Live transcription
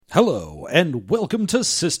Hello, and welcome to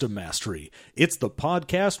System Mastery. It's the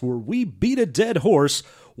podcast where we beat a dead horse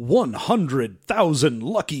 100,000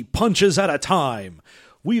 lucky punches at a time.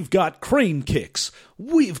 We've got crane kicks.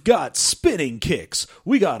 We've got spinning kicks.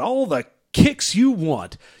 We got all the kicks you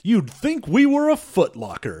want. You'd think we were a Foot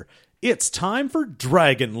Locker. It's time for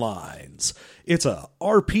Dragon Lines. It's a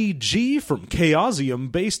RPG from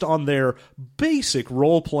Chaosium based on their basic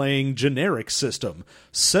role-playing generic system,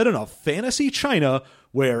 set in a fantasy China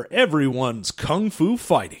where everyone's kung fu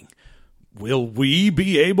fighting. Will we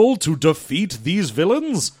be able to defeat these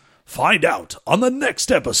villains? Find out on the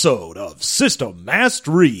next episode of System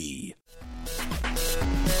Mastery.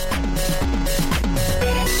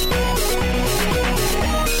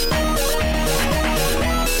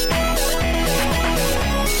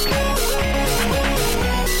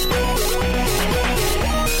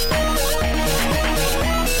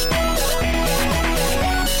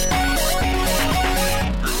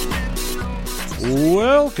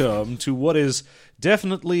 Welcome to what is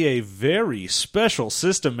definitely a very special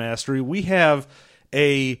System Mastery. We have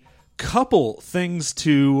a couple things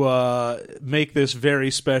to make this very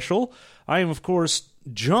special. I am, of course,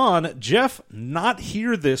 John. Jeff, not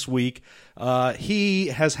here this week. He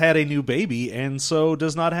has had a new baby and so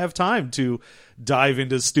does not have time to dive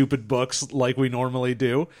into stupid books like we normally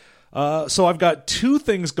do. So I've got two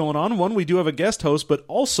things going on. One, we do have a guest host, but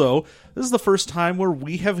also this is the first time where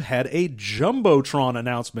we have had a Jumbotron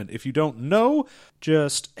announcement. If you don't know,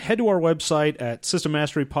 just head to our website at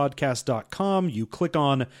systemmasterypodcast.com. You click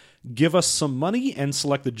on Give Us Some Money and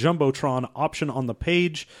select the Jumbotron option on the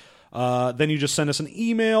page. Then you just send us an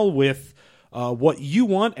email with what you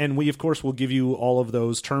want, and we, of course, will give you all of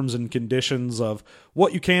those terms and conditions of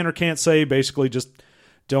what you can or can't say. Basically, just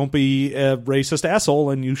don't be a racist asshole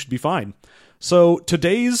and you should be fine. So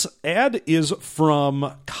today's ad is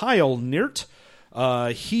from Kyle Neert.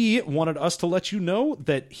 He wanted us to let you know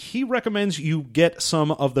that he recommends you get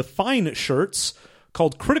some of the fine shirts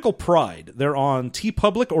called Critical Pride. They're on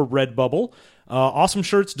TeePublic or Redbubble. Awesome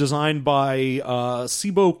shirts designed by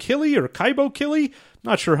Sibo Killy or Kaibo Killy.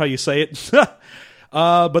 Not sure how you say it.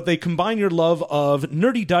 But they combine your love of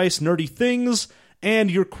nerdy dice, nerdy things,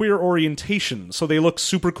 and your queer orientation. So they look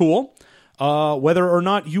super cool. Whether or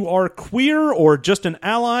not you are queer or just an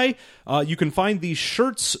ally, you can find these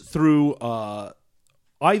shirts through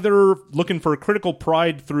either looking for Critical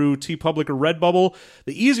Pride through TeePublic or Redbubble.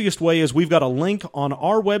 The easiest way is we've got a link on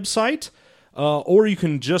our website, or you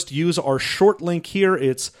can just use our short link here.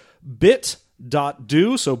 It's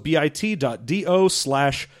bit.do, so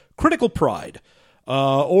bit.do/Critical Pride.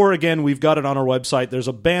 Or again, we've got it on our website. There's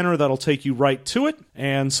a banner that'll take you right to it.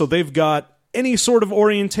 And so they've got any sort of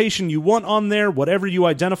orientation you want on there, whatever you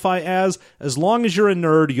identify as long as you're a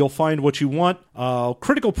nerd, you'll find what you want.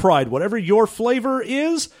 Critical Pride, whatever your flavor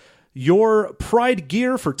is, your pride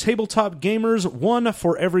gear for tabletop gamers, one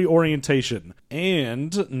for every orientation.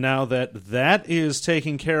 And now that that is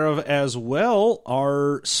taken care of as well,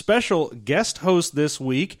 our special guest host this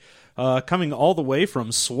week, coming all the way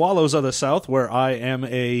from Swallows of the South, where I am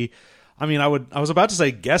I was about to say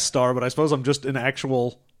guest star, but I suppose I'm just an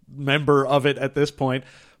actual member of it at this point.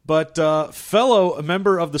 But fellow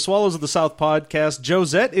member of the Swallows of the South podcast,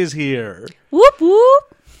 Josette is here. Whoop,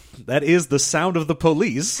 whoop. That is the sound of the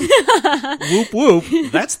police. Whoop, whoop.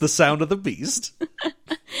 That's the sound of the beast.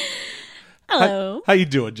 Hello. How you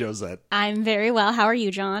doing, Josette? I'm very well. How are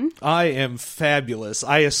you, John? I am fabulous.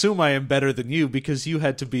 I assume I am better than you because you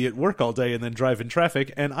had to be at work all day and then drive in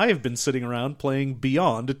traffic, and I have been sitting around playing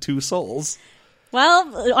Beyond Two Souls.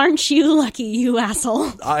 Well, aren't you lucky, you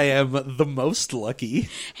asshole? I am the most lucky.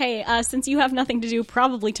 Hey, since you have nothing to do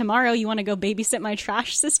probably tomorrow, you want to go babysit my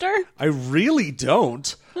trash sister? I really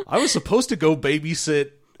don't. I was supposed to go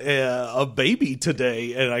babysit a baby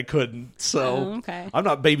today, and I couldn't. So okay. I'm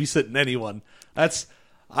not babysitting anyone.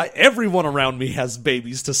 Everyone around me has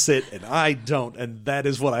babies to sit, and I don't, and that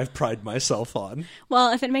is what I've prided myself on.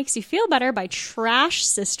 Well, if it makes you feel better, by trash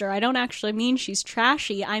sister, I don't actually mean she's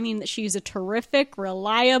trashy. I mean that she's a terrific,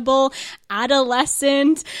 reliable,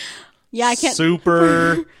 adolescent. Yeah, I can't.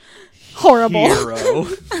 Super horrible hero.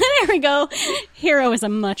 There we go. Hero is a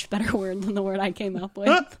much better word than the word I came up with.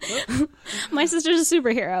 My sister's a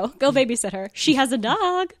superhero. Go babysit her. She has a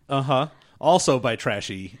dog. Uh-huh. Also by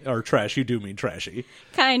trashy, or trash, you do mean trashy.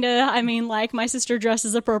 Kinda. I mean, like, my sister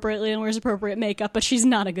dresses appropriately and wears appropriate makeup, but she's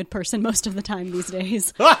not a good person most of the time these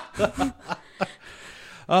days.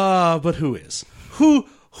 But who is? Who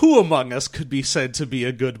among us could be said to be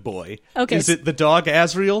a good boy? Okay. Is it the dog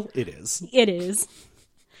Azriel? It is. It is.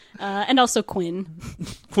 And also Quinn.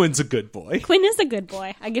 Quinn's a good boy. Quinn is a good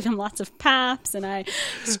boy. I give him lots of paps, and I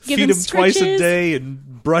give Feed him stretches. twice a day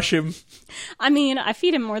and brush him. I mean, I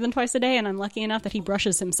feed him more than twice a day, and I'm lucky enough that he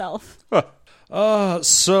brushes himself.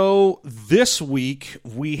 So this week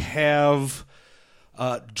we have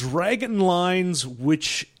Dragon Lines,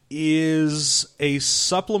 which is a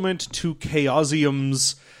supplement to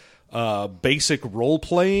Chaosium's basic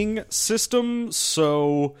role-playing system.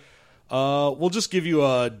 So we'll just give you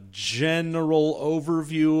a general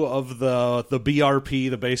overview of the BRP,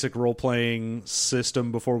 the basic role-playing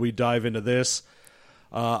system, before we dive into this.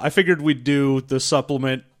 I figured we'd do the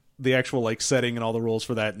supplement, the actual setting and all the rules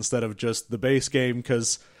for that, instead of just the base game,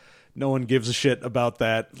 because no one gives a shit about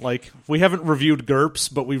that. We haven't reviewed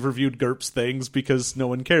GURPS, but we've reviewed GURPS things because no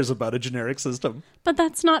one cares about a generic system. But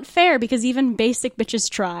that's not fair, because even basic bitches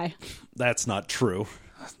try. That's not true.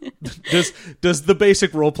 Does the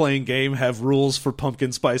basic role-playing game have rules for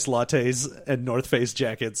pumpkin spice lattes and North Face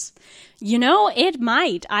jackets? It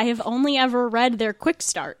might. I have only ever read their quick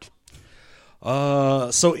start.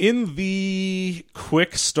 So in the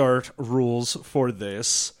quick start rules for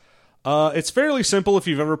this, it's fairly simple. If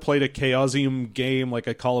you've ever played a Chaosium game like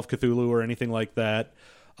a Call of Cthulhu or anything like that,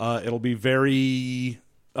 it'll be very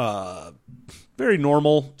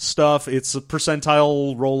normal stuff. It's a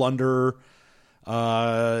percentile roll under.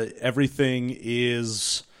 Everything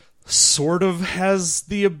is sort of has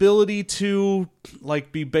the ability to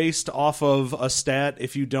be based off of a stat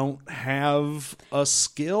if you don't have a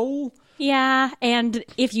skill. Yeah, and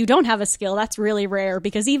if you don't have a skill, that's really rare,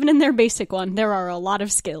 because even in their basic one, there are a lot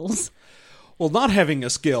of skills. Well, not having a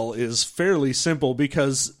skill is fairly simple,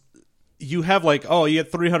 because you have you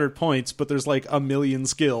get 300 points, but there's a million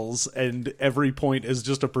skills, and every point is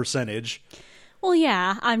just a percentage. Well,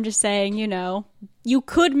 yeah, I'm just saying, you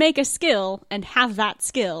could make a skill and have that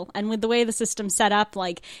skill. And with the way the system's set up,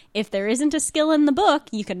 if there isn't a skill in the book,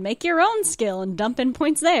 you can make your own skill and dump in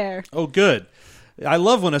points there. Oh, good. I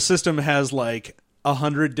love when a system has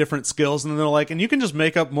 100 different skills, and then they're and you can just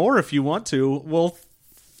make up more if you want to. Well,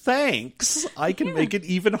 thanks. I can make it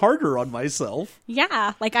even harder on myself.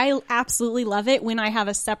 Yeah, I absolutely love it when I have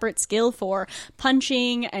a separate skill for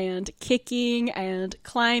punching and kicking and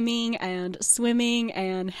climbing and swimming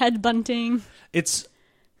and headbutting. It's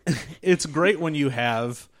great when you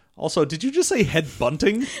have... Also, did you just say head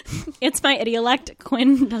bunting? It's my idiolect.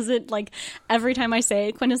 Quinn does it every time I say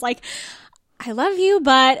it. Quinn is I love you,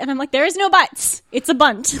 but... And I'm there is no buts. It's a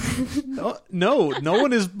bunt. No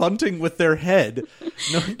one is bunting with their head.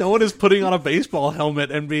 No one is putting on a baseball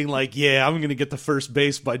helmet and being yeah, I'm going to get to first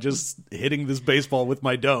base by just hitting this baseball with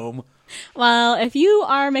my dome. Well, if you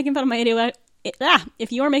are making fun of my idiolect...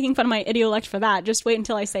 if you are making fun of my idiolect for that, just wait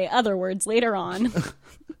until I say other words later on.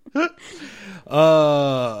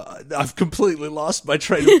 I've completely lost my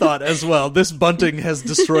train of thought as well. This bunting has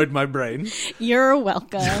destroyed my brain. You're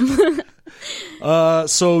welcome.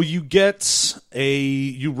 So you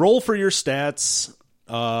you roll for your stats.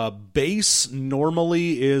 Base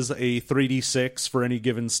normally is a 3d6 for any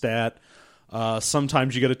given stat.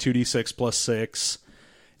 Sometimes you get a 2d6 plus 6.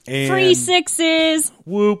 And 3 6s!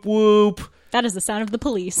 Whoop whoop. That is the sound of the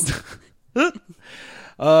police.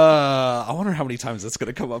 I wonder how many times that's going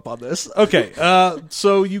to come up on this. Okay,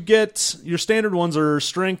 so you get... Your standard ones are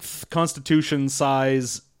strength, constitution,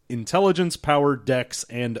 size, intelligence, power, dex,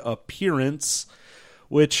 and appearance.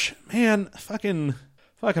 Which, man, fucking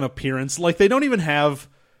appearance. They don't even have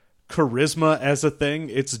charisma as a thing.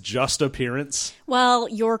 It's just appearance. Well,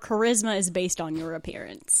 your charisma is based on your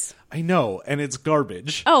appearance. I know, and it's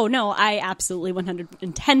garbage. Oh, no, I absolutely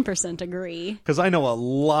 110% agree. Because I know a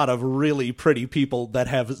lot of really pretty people that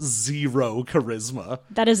have zero charisma.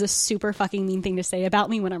 That is a super fucking mean thing to say about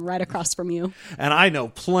me when I'm right across from you. And I know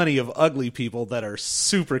plenty of ugly people that are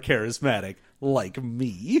super charismatic, like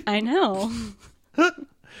me. I know.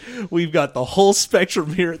 We've got the whole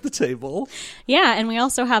spectrum here at the table. Yeah, and we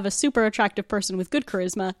also have a super attractive person with good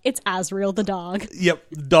charisma. It's Azrael the dog. Yep,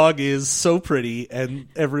 the dog is so pretty, and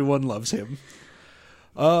everyone loves him.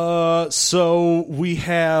 So we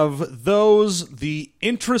have those. The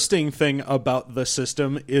interesting thing about the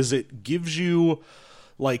system is it gives you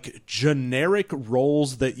generic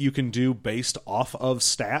rolls that you can do based off of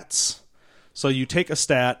stats. So you take a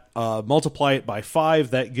stat, multiply it by 5,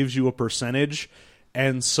 that gives you a percentage.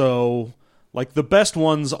 And so, the best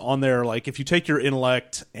ones on there, if you take your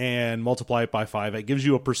intellect and multiply it by 5, it gives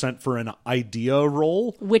you a percent for an idea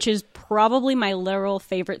roll. Which is probably my literal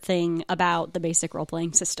favorite thing about the basic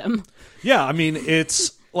role-playing system. Yeah, I mean,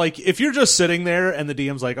 it's if you're just sitting there and the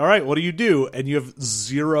DM's all right, what do you do? And you have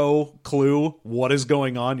zero clue what is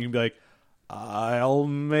going on, you can be I'll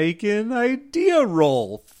make an idea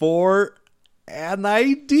roll for an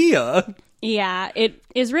idea. Yeah, it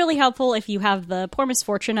is really helpful if you have the poor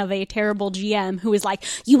misfortune of a terrible GM who is like,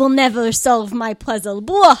 you will never solve my puzzle,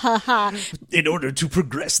 bwahaha. In order to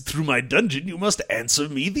progress through my dungeon, you must answer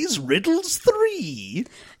me these riddles 3.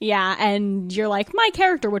 Yeah, and you're like, my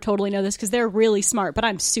character would totally know this because they're really smart, but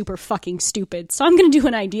I'm super fucking stupid, so I'm going to do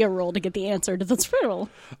an idea roll to get the answer to this riddle.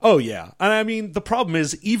 Oh, yeah. And I mean, the problem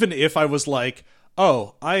is, even if I was like,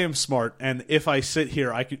 oh, I am smart, and if I sit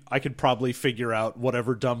here, I could probably figure out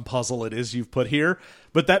whatever dumb puzzle it is you've put here,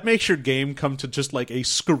 but that makes your game come to just like a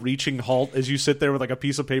screeching halt as you sit there with like a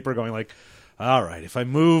piece of paper going like, all right, if I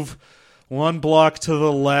move 1 block to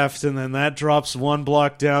the left, and then that drops 1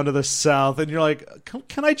 block down to the south, and you're like,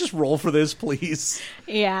 can I just roll for this, please?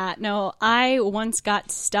 Yeah, no, I once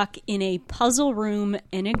got stuck in a puzzle room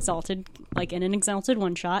in Exalted, like in an Exalted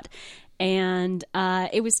one-shot, and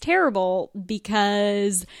it was terrible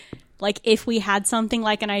because, like, if we had something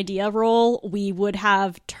like an idea roll, we would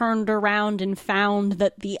have turned around and found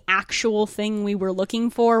that the actual thing we were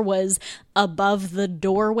looking for was above the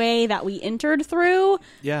doorway that we entered through.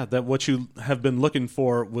 Yeah, that what you have been looking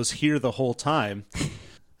for was here the whole time.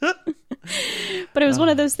 But it was one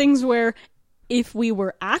of those things where if we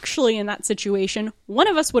were actually in that situation, one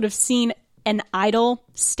of us would have seen an idol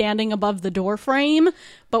standing above the door frame,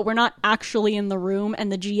 but we're not actually in the room,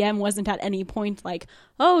 and the GM wasn't at any point like,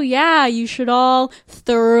 oh yeah, you should all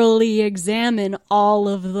thoroughly examine all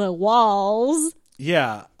of the walls.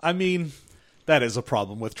 Yeah, I mean, that is a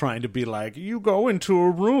problem with trying to be like, you go into a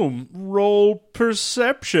room, roll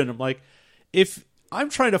perception. I'm like, if I'm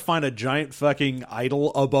trying to find a giant fucking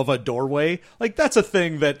idol above a doorway, like, that's a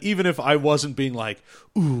thing that even if I wasn't being like,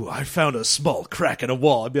 ooh, I found a small crack in a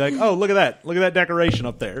wall, I'd be like, oh, look at that decoration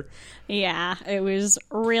up there. Yeah, it was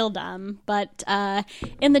real dumb. But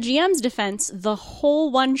in the GM's defense, the whole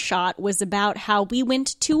one-shot was about how we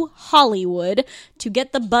went to Hollywood to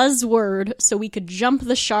get the buzzword so we could jump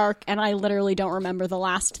the shark, and I literally don't remember the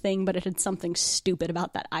last thing, but it had something stupid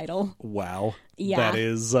about that idol. Wow. Yeah. That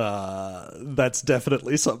is, that's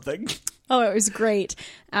definitely something. Oh, it was great.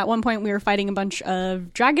 At one point, we were fighting a bunch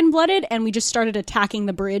of dragon-blooded, and we just started attacking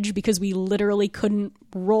the bridge because we literally couldn't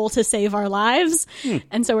roll to save our lives.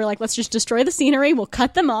 And so we're like, let's just destroy the scenery, we'll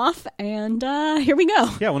cut them off, and here we go.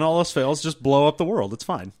 Yeah, when all else fails, just blow up the world. It's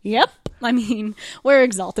fine. Yep. I mean, we're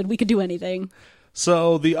Exalted. We could do anything.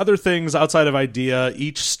 So the other things outside of idea,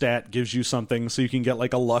 each stat gives you something, so you can get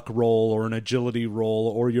like a luck roll or an agility roll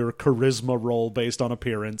or your charisma roll based on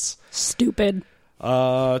appearance. Stupid.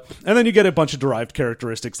 And then you get a bunch of derived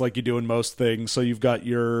characteristics like you do in most things. So you've got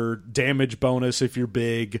your damage bonus if you're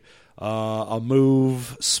big, a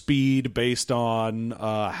move, speed based on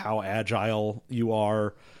how agile you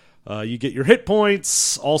are. You get your hit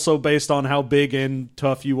points also based on how big and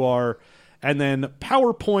tough you are. And then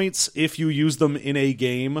power points if you use them in a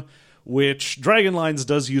game, which Dragonlines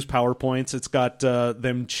does use power points. It's got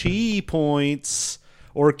them chi points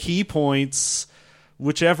or key points,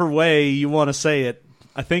 whichever way you want to say it.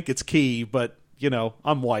 I think it's key, but, you know,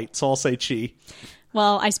 I'm white, so I'll say chi.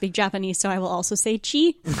 Well, I speak Japanese, so I will also say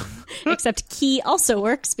chi. Except ki also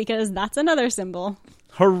works because that's another symbol.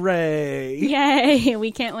 Hooray! Yay! We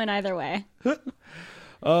can't win either way.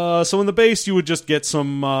 So in the base, you would just get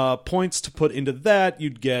some points to put into that.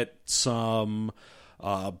 You'd get some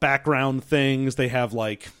background things. They have,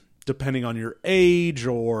 like, depending on your age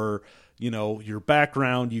or, you know, your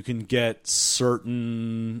background, you can get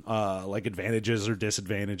certain, like, advantages or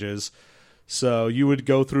disadvantages. So you would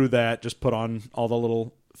go through that, just put on all the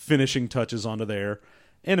little finishing touches onto there,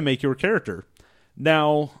 and to make your character.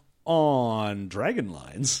 Now, on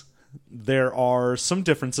Dragonlines, there are some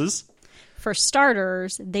differences. For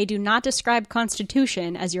starters, they do not describe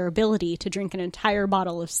Constitution as your ability to drink an entire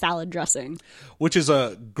bottle of salad dressing. Which is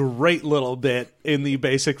a great little bit in the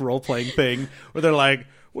basic role-playing thing, where they're like,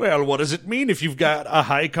 well, what does it mean if you've got a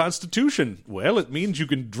high constitution? Well, it means you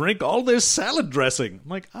can drink all this salad dressing. I'm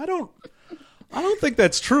like, I don't think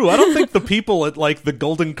that's true. I don't think the people at, like, the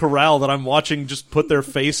Golden Corral that I'm watching just put their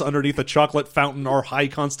face underneath a chocolate fountain are high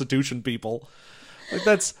constitution people. Like,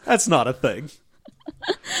 that's not a thing.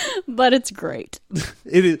 But it's great.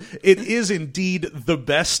 It is indeed the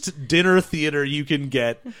best dinner theater you can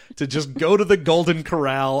get, to just go to the Golden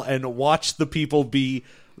Corral and watch the people be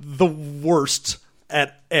the worst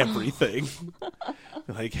at everything.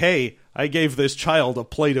 Like, hey, I gave this child a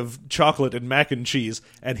plate of chocolate and mac and cheese,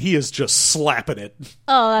 and he is just slapping it.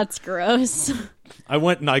 Oh, that's gross. I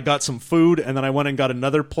went and I got some food, and then I went and got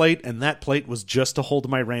another plate, and that plate was just to hold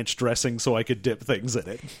my ranch dressing so I could dip things in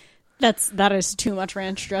it. That is too much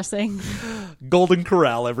ranch dressing. Golden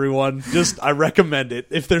Corral, everyone. I recommend it.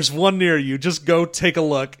 If there's one near you, just go take a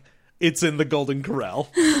look. It's in the Golden Corral.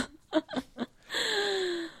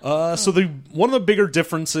 So one of the bigger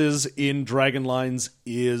differences in Dragonlines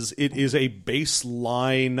is it is a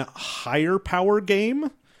baseline higher power game.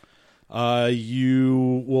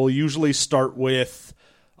 You will usually start with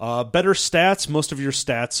better stats. Most of your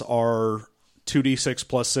stats are 2d6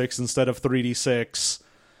 plus 6 instead of 3d6.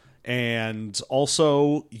 And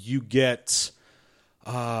also you get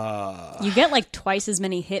like twice as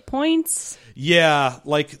many hit points. Yeah,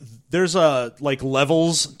 like there's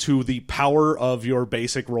levels to the power of your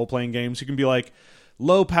basic role-playing games. You can be like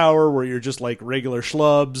low power where you're just like regular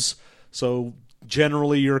schlubs. So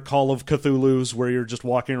generally your Call of Cthulhu's where you're just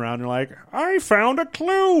walking around and you're like, I found a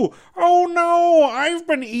clue. Oh no, I've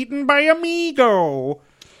been eaten by Amigo.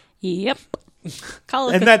 Yep.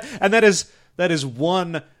 That is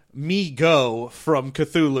one me go from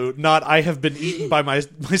Cthulhu, not I have been eaten by my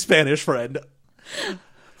Spanish friend.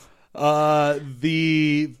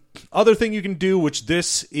 The other thing you can do, which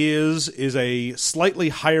this is a slightly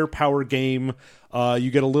higher power game.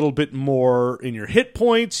 You get a little bit more in your hit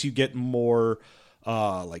points. You get more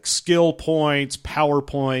like skill points, power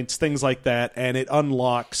points, things like that. And it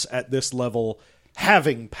unlocks at this level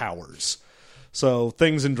having powers. So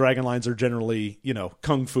things in Dragonlines are generally,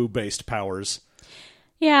 kung fu based powers.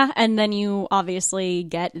 Yeah, and then you obviously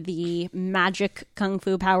get the magic kung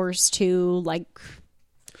fu powers too, like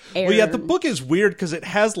air. Well, yeah, the book is weird because it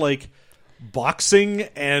has like boxing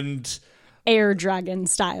and air dragon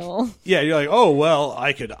style. Yeah, you're like, oh well,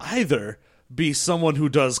 I could either be someone who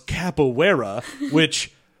does capoeira,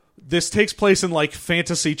 which this takes place in like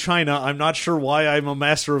fantasy China. I'm not sure why I'm a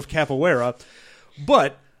master of capoeira,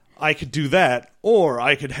 but I could do that, or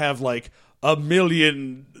I could have like a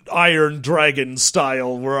million Iron Dragon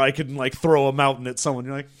style where I can like throw a mountain at someone.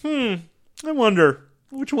 You're like, I wonder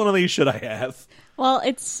which one of these should I have? Well,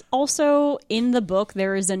 it's also in the book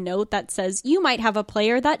there is a note that says you might have a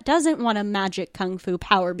player that doesn't want a magic kung fu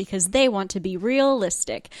power because they want to be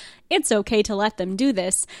realistic. It's okay to let them do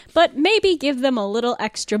this, but maybe give them a little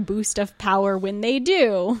extra boost of power when they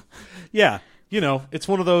do. Yeah, it's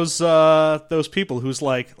one of those people who's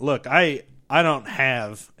like, look, I don't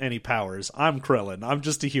have any powers. I'm Krillin. I'm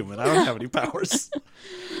just a human. I don't have any powers.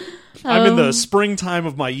 I'm in the springtime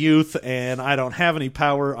of my youth, and I don't have any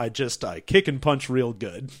power. I kick and punch real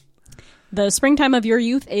good. The springtime of your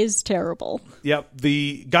youth is terrible. Yep.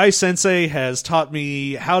 The Guy Sensei has taught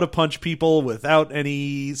me how to punch people without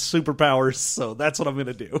any superpowers, so that's what I'm going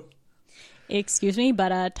to do. Excuse me,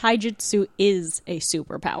 but taijutsu is a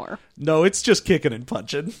superpower. No, it's just kicking and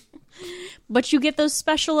punching. But you get those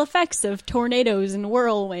special effects of tornadoes and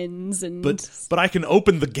whirlwinds and... But I can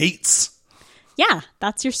open the gates. Yeah,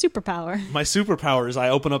 that's your superpower. My superpower is I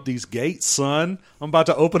open up these gates, son. I'm about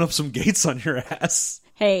to open up some gates on your ass.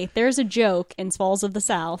 Hey, there's a joke in Swalls of the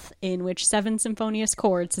South in which Seven Symphonious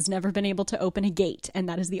Chords has never been able to open a gate, and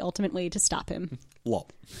that is the ultimate way to stop him. Lol.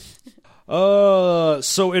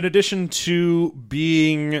 So in addition to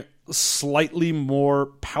being slightly more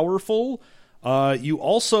powerful... you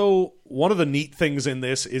also, one of the neat things in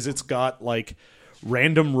this is it's got like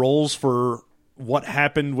random rolls for what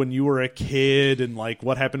happened when you were a kid and like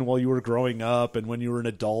what happened while you were growing up and when you were an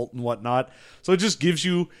adult and whatnot. So it just gives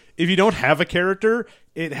you, if you don't have a character,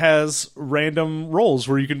 it has random rolls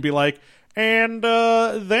where you can be like, and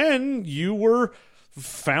then you were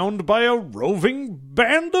found by a roving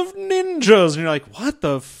band of ninjas. And you're like, what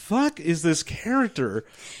the fuck is this character?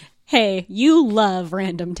 Hey, you love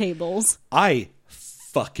random tables. I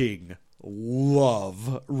fucking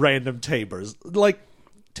love random tabers. Like,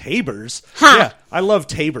 tabers? Ha! Yeah, I love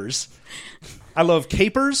tabers. I love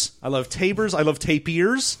capers. I love tabers. I love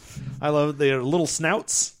tapirs. I love their little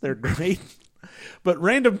snouts. They're great. But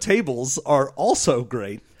random tables are also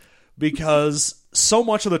great because so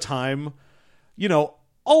much of the time,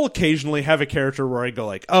 I'll occasionally have a character where I go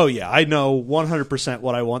like, oh yeah, I know 100%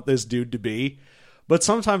 what I want this dude to be. But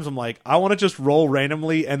sometimes I'm like, I want to just roll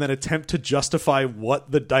randomly and then attempt to justify what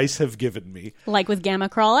the dice have given me. Like with Gamma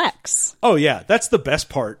Crawl X. Oh, yeah. That's the best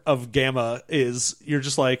part of Gamma is you're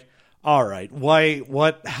just like, all right,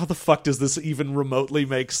 how the fuck does this even remotely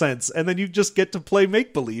make sense? And then you just get to play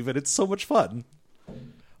make-believe, and it's so much fun.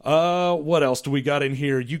 What else do we got in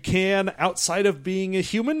here? You can, outside of being a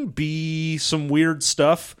human, be some weird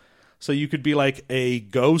stuff. So you could be like a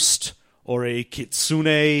ghost or a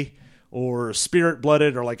kitsune or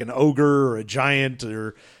spirit-blooded, or like an ogre, or a giant,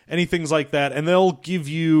 or anything like that. And they'll give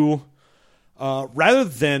you, rather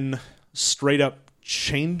than straight-up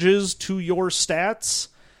changes to your stats,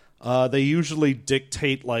 they usually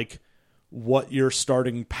dictate, like, what your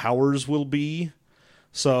starting powers will be.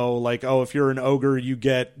 So, like, oh, if you're an ogre, you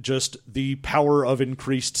get just the power of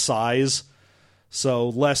increased size. So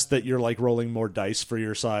less that you're, like, rolling more dice for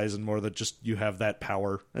your size and more that just you have that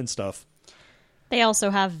power and stuff. They also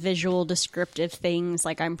have visual descriptive things.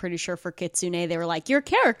 Like, I'm pretty sure for Kitsune, they were like, your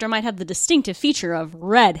character might have the distinctive feature of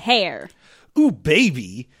red hair. Ooh,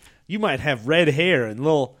 baby! You might have red hair and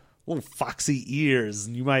little foxy ears,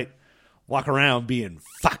 and you might walk around being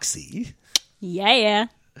foxy. Yeah.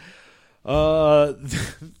 The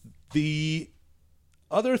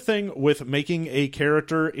other thing with making a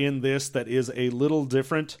character in this that is a little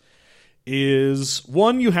different is,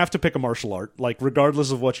 one, you have to pick a martial art. Like,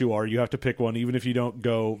 regardless of what you are, you have to pick one, even if you don't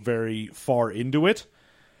go very far into it.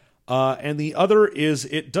 And the other is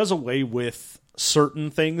it does away with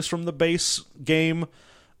certain things from the base game.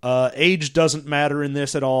 Age doesn't matter in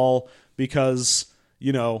this at all because,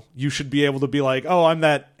 you know, you should be able to be like, oh, I'm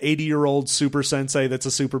that 80-year-old super sensei that's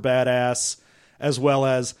a super badass, as well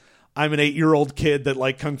as I'm an 8-year-old kid that,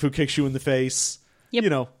 like, kung fu kicks you in the face. Yep. You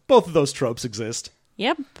know, both of those tropes exist.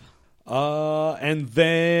 Yep. And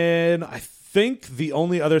then I think the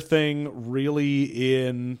only other thing really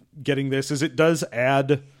in getting this is it does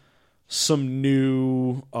add some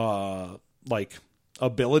new, like,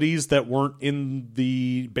 abilities that weren't in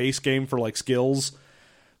the base game for, like, skills.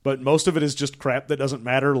 But most of it is just crap that doesn't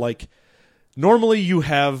matter. Like, normally you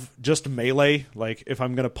have just melee. Like, if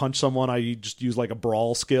I'm going to punch someone, I just use, like, a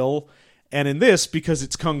brawl skill. And in this, because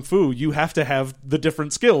it's kung fu, you have to have the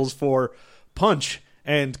different skills for punch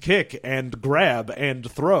and kick and grab and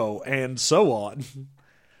throw and so on.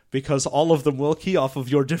 Because all of them will key off of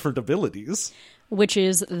your different abilities. Which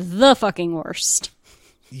is the fucking worst.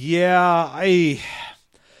 Yeah,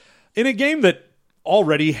 in a game that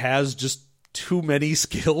already has just too many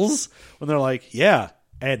skills, when they're like, yeah,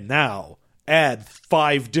 and now add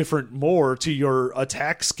 5 different more to your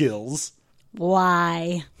attack skills.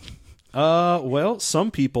 Why? Well,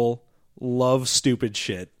 some people love stupid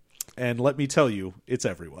shit. And let me tell you, it's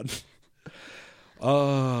everyone.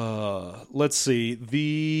 Let's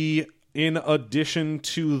see. In addition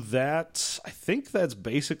to that, I think that's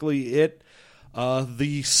basically it.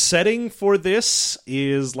 The setting for this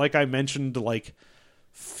is, like I mentioned, like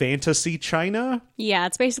fantasy China. Yeah,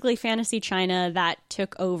 it's basically fantasy China that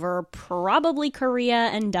took over probably Korea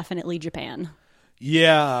and definitely Japan.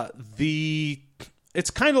 Yeah,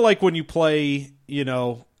 it's kind of like when you play, you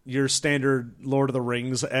know, your standard Lord of the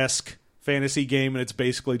Rings-esque fantasy game, and it's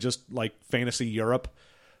basically just like fantasy Europe.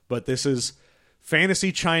 But this is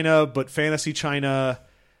fantasy China, but fantasy China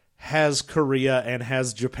has Korea and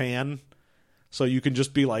has Japan. So you can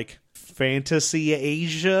just be like fantasy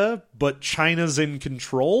Asia, but China's in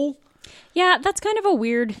control. Yeah, that's kind of a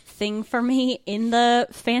weird thing for me in the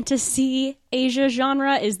fantasy Asia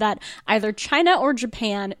genre, is that either China or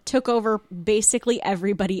Japan took over basically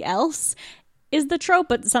everybody else, is the trope,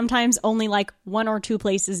 but sometimes only like 1 or 2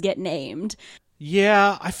 places get named.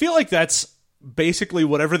 Yeah, I feel like that's basically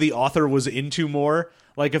whatever the author was into more.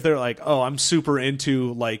 Like if they're like, oh, I'm super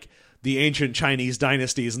into like the ancient Chinese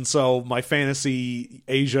dynasties, and so my fantasy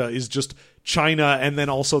Asia is just China, and then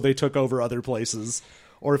also they took over other places.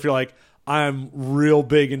 Or if you're like, I'm real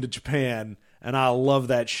big into Japan, and I love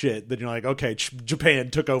that shit, then you're like, okay,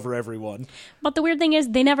 Japan took over everyone. But the weird thing is,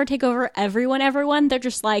 they never take over everyone. They're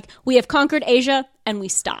just like, we have conquered Asia, and we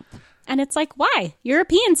stop. And it's like, why?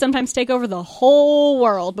 Europeans sometimes take over the whole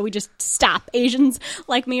world, but we just stop. Asians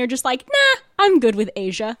like me are just like, nah, I'm good with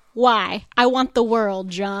Asia. Why? I want the world,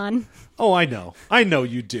 John. Oh, I know. I know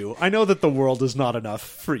you do. I know that the world is not enough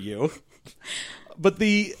for you. But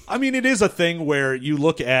it is a thing where you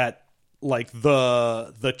look at like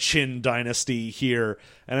the Qin dynasty here,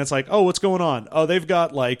 and it's like, oh, what's going on? Oh, they've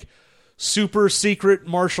got like super secret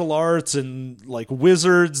martial arts and like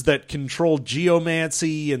wizards that control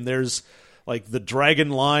geomancy, and there's like the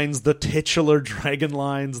dragon lines, the titular dragon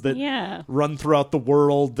lines that run throughout the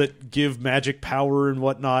world that give magic power and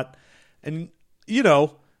whatnot. And, you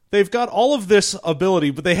know, they've got all of this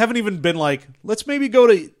ability, but they haven't even been like, let's maybe go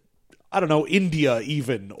to, I don't know, India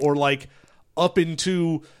even, or like up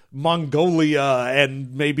into Mongolia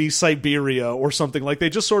and maybe Siberia or something. Like they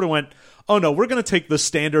just sort of went, oh no, we're going to take the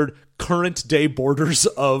standard current day borders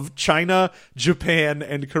of China, Japan,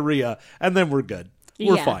 and Korea, and then we're good.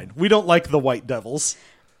 We're fine. We don't like the White Devils.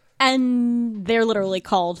 And they're literally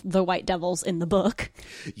called the White Devils in the book.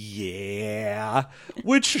 Yeah.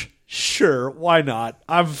 Which, sure, why not?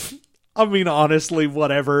 I mean, honestly,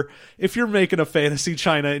 whatever. If you're making a fantasy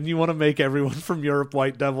China and you want to make everyone from Europe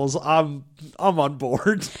White Devils, I'm on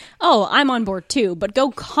board. Oh, I'm on board too, but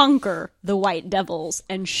go conquer the White Devils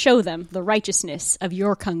and show them the righteousness of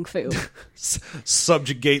your kung fu.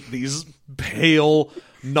 Subjugate these pale,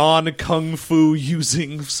 non-kung fu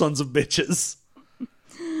using sons of bitches.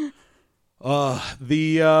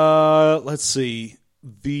 Let's see.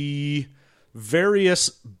 The various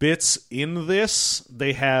bits in this,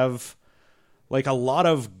 they have like a lot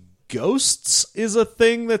of ghosts is a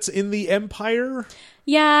thing that's in the Empire.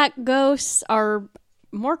 Yeah, ghosts are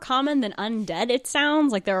more common than undead, it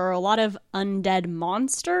sounds. Like there are a lot of undead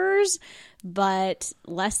monsters, but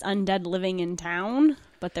less undead living in town.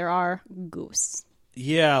 But there are ghosts.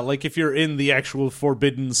 Yeah, like if you're in the actual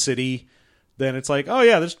Forbidden City, then it's like, oh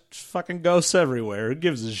yeah, there's fucking ghosts everywhere. Who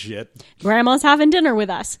gives a shit? Grandma's having dinner with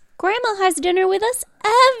us. Grandma has dinner with us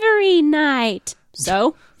every night.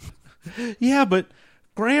 So? Yeah, but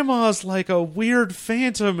Grandma's like a weird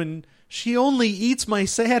phantom and she only eats my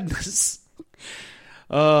sadness.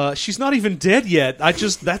 She's not even dead yet.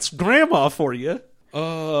 That's Grandma for you.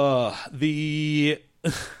 The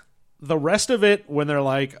rest of it, when they're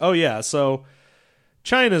like, oh yeah, so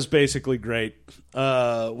China's basically great.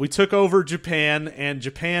 We took over Japan, and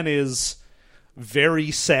Japan is very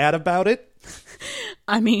sad about it.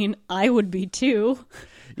 I mean, I would be too.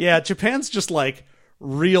 Yeah, Japan's just like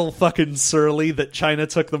real fucking surly that China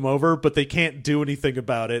took them over, but they can't do anything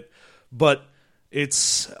about it. But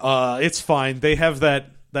it's fine. They have that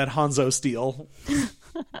Hanzo steel.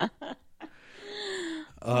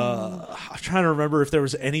 I'm trying to remember if there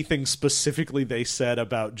was anything specifically they said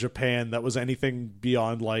about Japan that was anything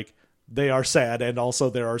beyond like they are sad and also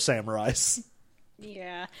there are samurais.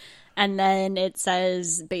 Yeah. And then it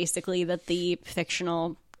says basically that the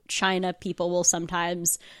fictional China people will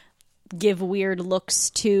sometimes give weird looks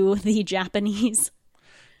to the Japanese.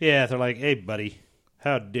 Yeah, they're like, hey, buddy,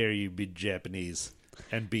 how dare you be Japanese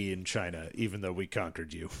and be in China, even though we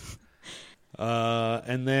conquered you.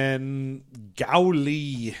 And then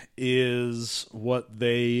Gaoli is what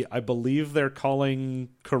I believe they're calling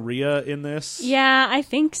Korea in this. Yeah, I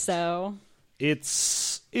think so.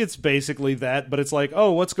 It's basically that, but it's like,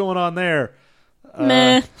 oh, what's going on there?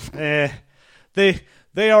 Meh.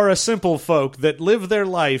 They are a simple folk that live their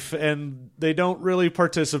life and they don't really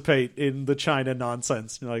participate in the China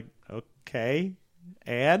nonsense. You're like, okay,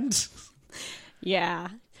 and? Yeah.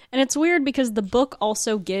 And it's weird because the book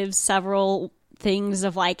also gives several things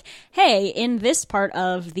of like, hey, in this part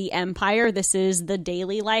of the empire, this is the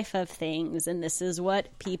daily life of things, and this is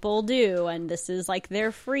what people do, and this is like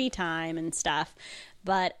their free time and stuff.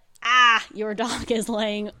 But, your dog is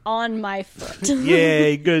laying on my foot.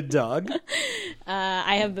 Yay, good dog.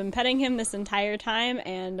 I have been petting him this entire time,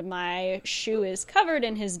 and my shoe is covered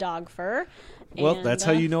in his dog fur. Well, that's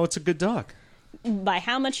how you know it's a good dog. By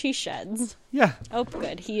how much he sheds. Yeah. Oh,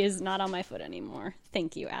 good. He is not on my foot anymore.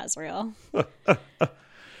 Thank you, Azrael.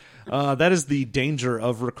 That is the danger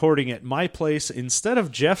of recording at my place instead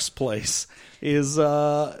of Jeff's place, is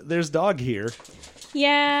there's dog here.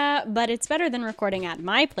 Yeah, but it's better than recording at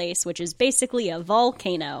my place, which is basically a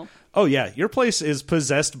volcano. Oh yeah, your place is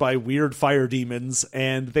possessed by weird fire demons,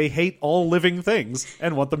 and they hate all living things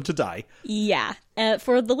and want them to die. Yeah.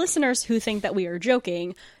 For the listeners who think that we are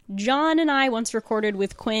joking, John and I once recorded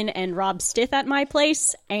with Quinn and Rob Stith at my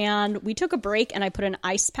place, and we took a break, and I put an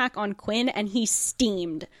ice pack on Quinn, and he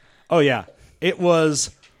steamed. Oh yeah, it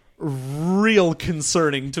was real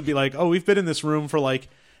concerning to be like, oh, we've been in this room for like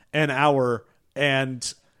an hour,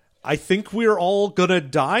 and I think we're all gonna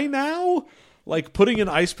die now? Like, putting an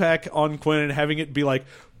ice pack on Quinn and having it be like,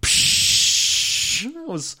 psh,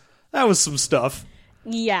 that was some stuff.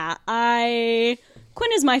 Yeah,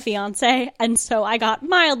 Quinn is my fiance, and so I got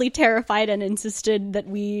mildly terrified and insisted that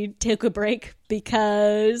we take a break,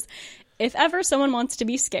 because if ever someone wants to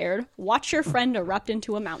be scared, watch your friend erupt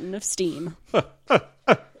into a mountain of steam.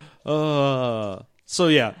 So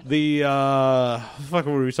yeah, the what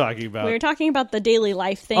were we talking about? We were talking about the daily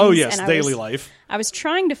life things. Oh yes, daily life. I was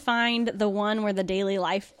trying to find the one where the daily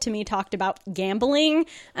life to me talked about gambling,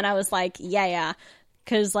 and I was like, yeah.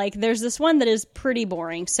 Because, like, there's this one that is pretty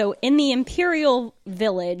boring. So, in the Imperial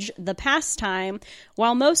Village, the pastime,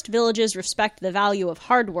 while most villages respect the value of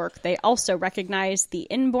hard work, they also recognize the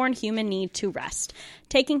inborn human need to rest.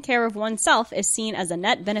 Taking care of oneself is seen as a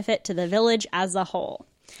net benefit to the village as a whole.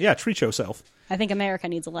 Yeah, treat yourself. I think America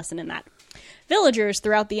needs a lesson in that. Villagers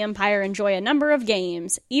throughout the empire enjoy a number of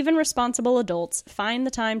games. Even responsible adults find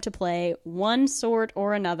the time to play one sort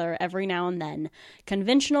or another every now and then.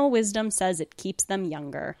 Conventional wisdom says it keeps them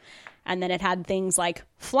younger. And then it had things like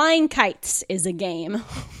flying kites is a game.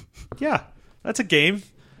 yeah, that's a game.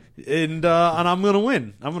 And I'm going to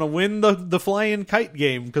win. I'm going to win the flying kite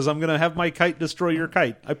game because I'm going to have my kite destroy your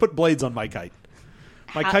kite. I put blades on my kite.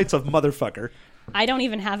 My kite's a motherfucker. I don't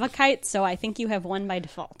even have a kite, so I think you have won by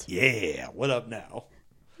default. Yeah, what up now?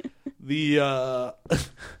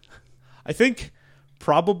 I think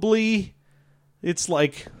probably it's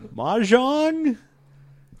like Mahjong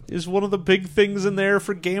is one of the big things in there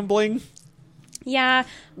for gambling. Yeah,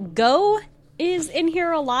 Go is in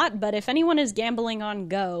here a lot, but if anyone is gambling on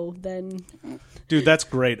Go, then... Dude, that's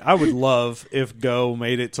great. I would love if Go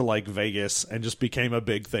made it to, like, Vegas and just became a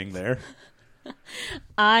big thing there.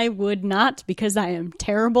 I would not, because I am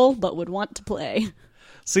terrible, but would want to play.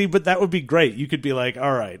 See, but that would be great. You could be like,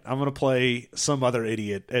 all right, I'm going to play some other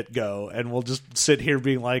idiot at Go, and we'll just sit here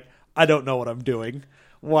being like, I don't know what I'm doing.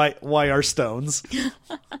 Why are stones?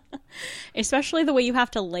 Especially the way you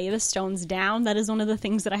have to lay the stones down. That is one of the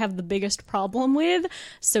things that I have the biggest problem with.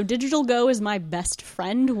 So Digital Go is my best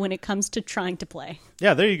friend when it comes to trying to play.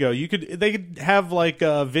 Yeah, there you go. They could have like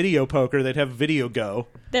video poker. They'd have Video Go.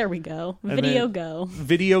 There we go. Video Go.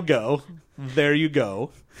 Video Go. There you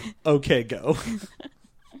go. Okay, go.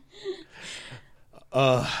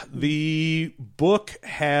 The book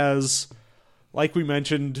has, like we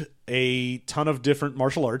mentioned, a ton of different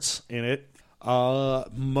martial arts in it.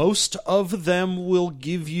 Most of them will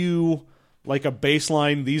give you like a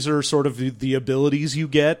baseline. These are sort of the abilities you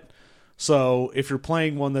get. So if you're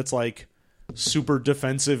playing one that's like super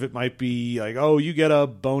defensive, it might be like, oh, you get a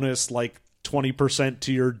bonus like 20%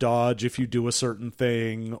 to your dodge if you do a certain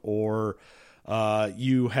thing, or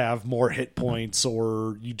you have more hit points,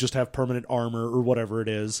 or you just have permanent armor, or whatever it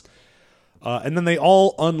is. And then they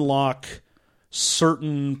all unlock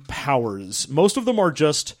certain powers. Most of them are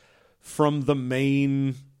just from the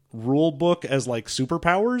main rule book as like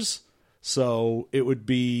superpowers. So it would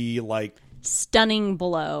be like Stunning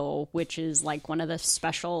Blow, which is like one of the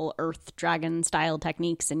special Earth Dragon style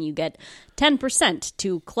techniques, and you get 10%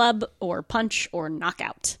 to club or punch or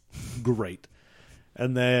knockout. Great.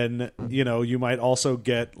 And then, you might also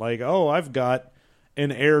get like, oh, I've got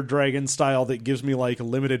an Air Dragon style that gives me like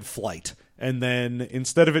limited flight. And then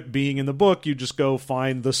instead of it being in the book, you just go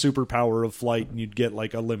find the superpower of flight and you'd get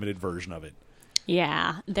like a limited version of it.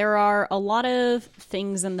 Yeah, there are a lot of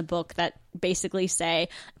things in the book that basically say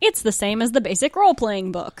it's the same as the basic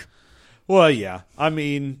role-playing book. Well, yeah. I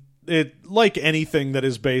mean, it like anything that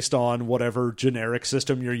is based on whatever generic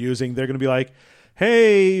system you're using, they're going to be like,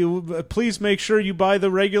 hey, please make sure you buy the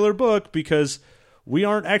regular book because we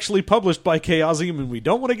aren't actually published by Chaosium and we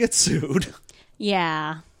don't want to get sued.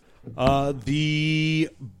 Yeah. The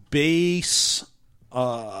base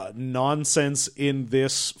nonsense in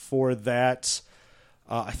this for that,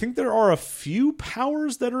 I think there are a few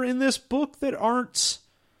powers that are in this book that aren't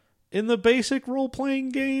in the basic role-playing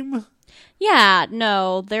game. Yeah,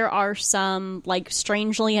 no, there are some, like,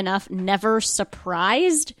 strangely enough, Never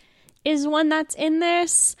Surprised is one that's in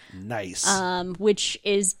this. Nice. Which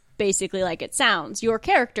is basically like it sounds. Your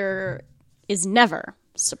character is never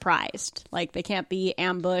surprised. Like, they can't be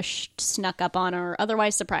ambushed, snuck up on, or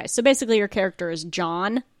otherwise surprised. So basically your character is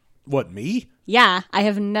John. What, me? Yeah, I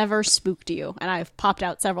have never spooked you, and I've popped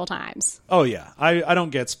out several times. Oh, yeah. I don't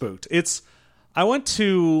get spooked. I went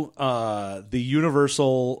to the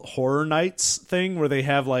Universal Horror Nights thing where they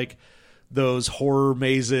have, like, those horror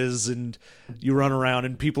mazes, and you run around,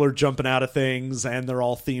 and people are jumping out of things, and they're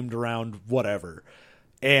all themed around whatever.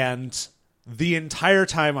 And the entire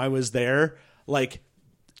time I was there, like,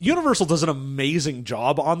 Universal does an amazing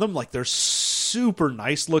job on them. Like, they're super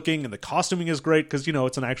nice looking, and the costuming is great because,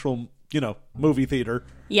 it's an actual, movie theater.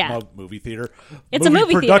 Yeah. Movie theater. It's a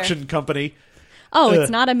movie production theater. company. Oh, it's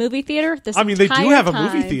not a movie theater? They do have a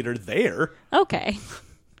movie theater there. Okay.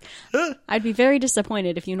 I'd be very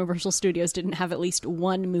disappointed if Universal Studios didn't have at least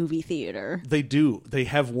one movie theater. They do. They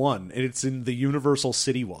have one, and it's in the Universal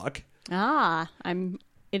City Walk.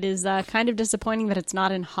 It is kind of disappointing that it's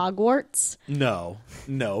not in Hogwarts. No,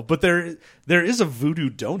 but there is a Voodoo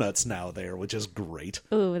Donuts now there, which is great.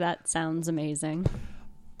 Ooh, that sounds amazing.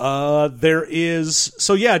 There is,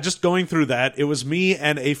 so yeah, just going through that, it was me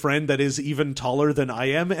and a friend that is even taller than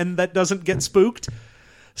I am, and that doesn't get spooked.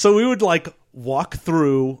 So we would like walk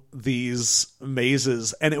through these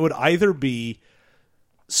mazes, and it would either be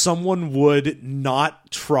someone would not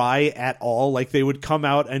try at all. Like, they would come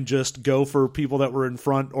out and just go for people that were in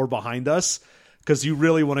front or behind us, because you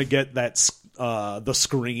really want to get that the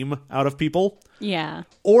scream out of people. Yeah.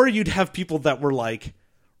 Or you'd have people that were, like,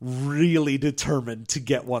 really determined to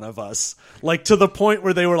get one of us. Like, to the point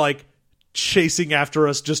where they were, like, chasing after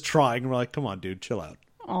us, just trying. And we're like, come on, dude, chill out.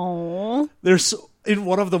 Aww. There's, in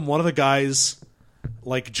one of them, one of the guys,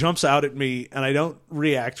 like jumps out at me, and I don't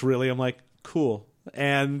react really. I'm like, cool.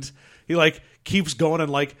 And he like keeps going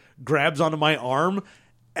and like grabs onto my arm,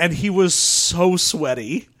 and he was so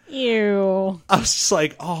sweaty. Ew. I was just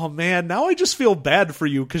like, oh man, now I just feel bad for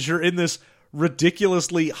you because you're in this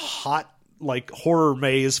ridiculously hot like horror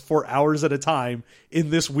maze for hours at a time in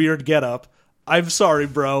this weird getup. I'm sorry,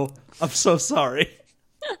 bro. I'm so sorry.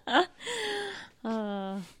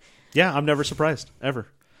 Yeah, I'm never surprised, ever.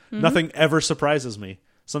 Mm-hmm. Nothing ever surprises me.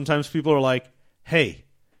 Sometimes people are like, hey,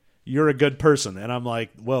 you're a good person. And I'm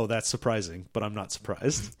like, whoa, that's surprising, but I'm not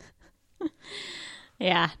surprised.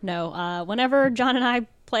 Yeah, no. Whenever John and I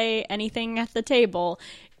play anything at the table,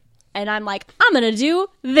 and I'm like, I'm going to do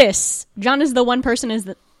this. John is the one person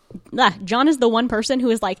who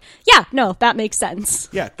is like, yeah, no, that makes sense.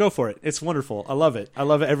 Yeah, go for it. It's wonderful. I love it. I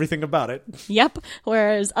love everything about it. Yep.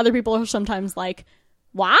 Whereas other people are sometimes like,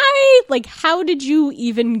 why? Like, how did you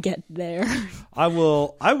even get there? I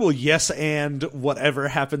will yes and whatever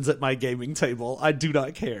happens at my gaming table. I do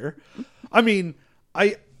not care. I mean,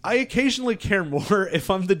 I occasionally care more if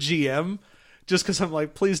I'm the GM, just because I'm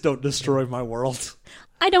like, please don't destroy my world.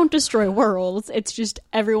 I don't destroy worlds. It's just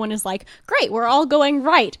everyone is like, great, we're all going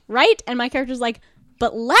right? And my character's like,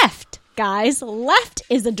 but left, guys. Left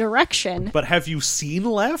is a direction. But have you seen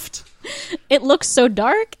left? It looks so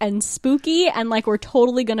dark and spooky, and like we're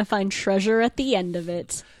totally going to find treasure at the end of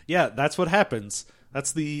it. Yeah, that's what happens.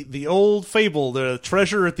 That's the old fable, the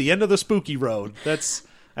treasure at the end of the spooky road. That's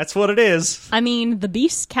what it is. I mean, the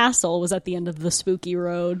Beast's castle was at the end of the spooky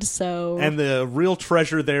road, so... And the real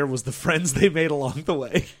treasure there was the friends they made along the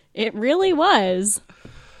way. It really was.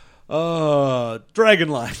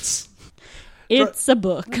 Dragonlines. It's a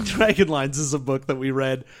book. Dragonlines is a book that we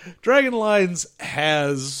read. Dragonlines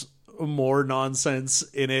has more nonsense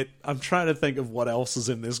in it. I'm trying to think of what else is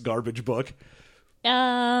in this garbage book.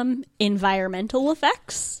 Environmental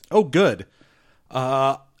effects. Oh, good.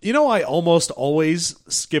 I almost always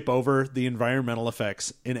skip over the environmental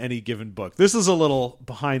effects in any given book. This is a little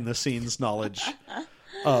behind-the-scenes knowledge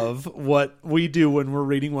of what we do when we're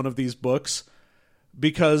reading one of these books,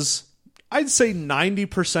 because I'd say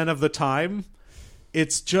 90% of the time,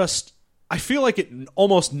 it's just, I feel like it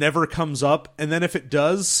almost never comes up, and then if it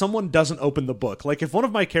does, someone doesn't open the book. Like, if one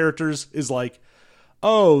of my characters is like,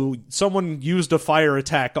 oh, someone used a fire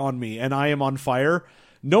attack on me, and I am on fire,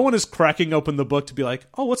 no one is cracking open the book to be like,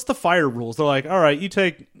 oh, what's the fire rules? They're like, all right, you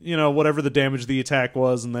take, whatever the damage of the attack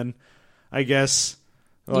was, and then I guess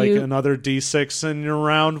another D6 in your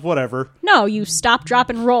round, whatever. No, you stop, drop,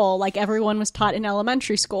 and roll like everyone was taught in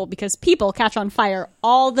elementary school, because people catch on fire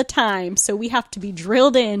all the time, so we have to be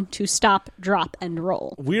drilled in to stop, drop, and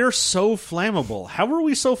roll. We're so flammable. How are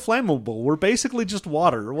we so flammable? We're basically just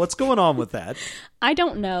water. What's going on with that? I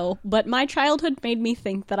don't know, but my childhood made me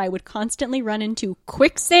think that I would constantly run into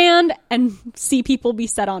quicksand and see people be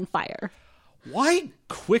set on fire. Why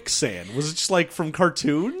quicksand? Was it just like from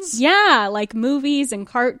cartoons? Yeah, like movies and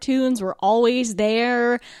cartoons were always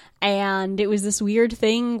there, and it was this weird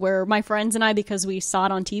thing where my friends and I, because we saw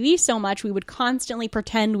it on TV so much, we would constantly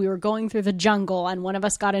pretend we were going through the jungle and one of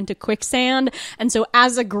us got into quicksand, and so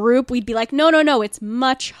as a group we'd be like, no, it's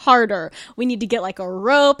much harder. We need to get like a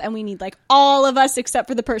rope, and we need like all of us except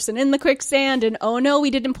for the person in the quicksand, and oh no,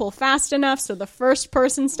 we didn't pull fast enough, so the first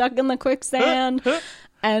person stuck in the quicksand.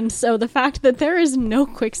 And so the fact that there is no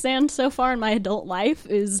quicksand so far in my adult life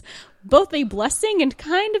is both a blessing and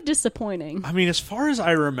kind of disappointing. I mean, as far as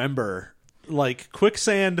I remember, like,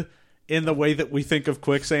 quicksand in the way that we think of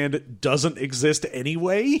quicksand doesn't exist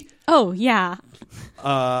anyway. Oh, yeah.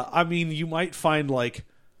 I mean, you might find, like,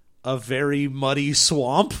 a very muddy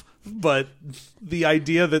swamp, but the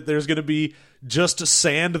idea that there's going to be just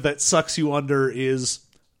sand that sucks you under is...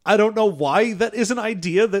 I don't know why that is an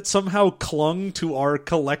idea that somehow clung to our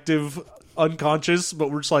collective unconscious, but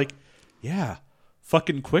we're just like, yeah,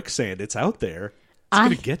 fucking quicksand, it's out there. It's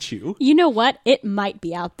going to get you. You know what? It might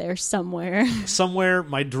be out there somewhere. Somewhere,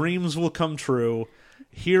 my dreams will come true.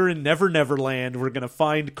 Here in Never Never Land, we're going to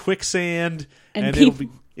find quicksand, and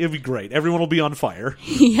it'll be great. Everyone will be on fire.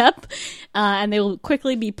 Yep. And they will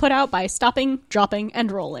quickly be put out by stopping, dropping,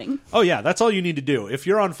 and rolling. Oh, yeah. That's all you need to do. If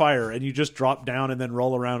you're on fire and you just drop down and then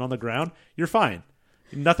roll around on the ground, you're fine.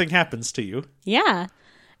 Nothing happens to you. Yeah.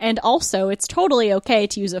 And also, it's totally okay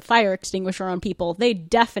to use a fire extinguisher on people. They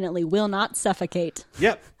definitely will not suffocate.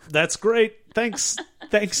 Yep. That's great. Thanks.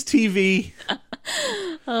 Thanks, TV.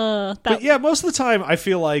 But yeah, most of the time I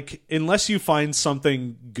feel like unless you find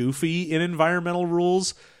something goofy in environmental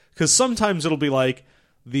rules, because sometimes it'll be like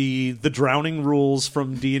the drowning rules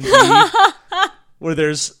from D&D where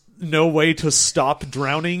there's no way to stop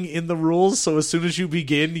drowning in the rules, so as soon as you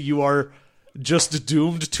begin you are just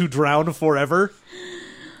doomed to drown forever.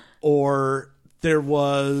 Or there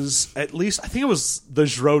was, at least, I think it was the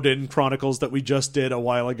Zrodin Chronicles that we just did a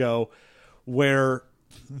while ago, where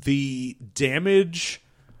the damage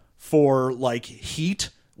for, like, heat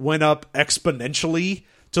went up exponentially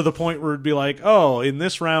to the point where it'd be like, oh, in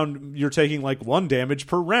this round, you're taking, like, 1 damage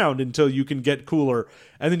per round until you can get cooler.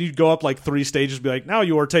 And then you'd go up, like, 3 stages and be like, now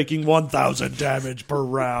you are taking 1,000 damage per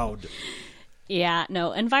round. Yeah,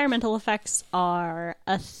 no, environmental effects are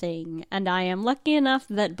a thing, and I am lucky enough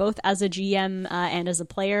that both as a GM and as a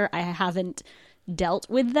player, I haven't dealt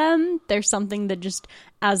with them. There's something that just,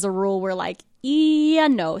 as a rule, we're like, yeah,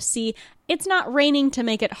 no, see, it's not raining to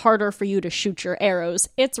make it harder for you to shoot your arrows.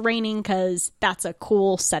 It's raining because that's a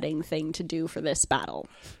cool setting thing to do for this battle.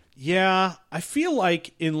 Yeah, I feel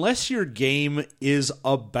like unless your game is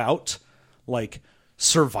about, like,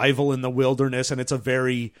 survival in the wilderness and it's a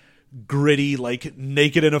very gritty, like,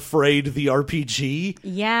 Naked and Afraid the RPG.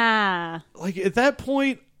 Yeah. Like, at that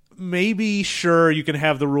point, maybe, sure, you can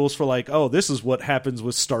have the rules for, like, oh, this is what happens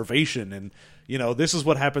with starvation, and, you know, this is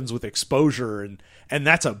what happens with exposure, and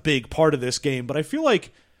that's a big part of this game. But I feel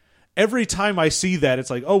like every time I see that, it's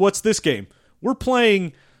like, oh, what's this game? We're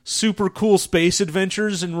playing super cool space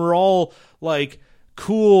adventures, and we're all, like,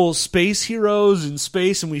 cool space heroes in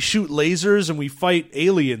space, and we shoot lasers, and we fight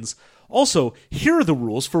aliens. Also, here are the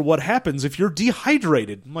rules for what happens if you're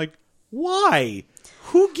dehydrated. I'm like, why?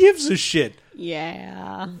 Who gives a shit?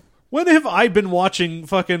 Yeah. When have I been watching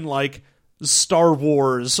fucking, like, Star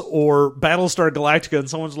Wars or Battlestar Galactica and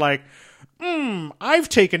someone's like, I've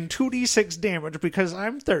taken 2d6 damage because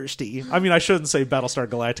I'm thirsty. I mean, I shouldn't say Battlestar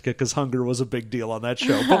Galactica because hunger was a big deal on that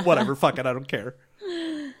show, but whatever, fuck it, I don't care.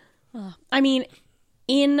 I mean,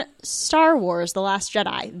 in Star Wars The Last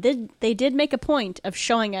Jedi, they did make a point of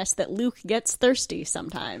showing us that Luke gets thirsty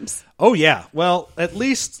sometimes. Oh, yeah. Well, at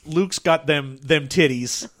least Luke's got them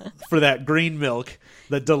titties for that green milk,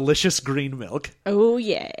 the delicious green milk. Oh,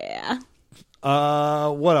 yeah.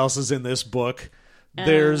 What else is in this book?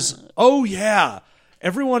 There's... oh, yeah.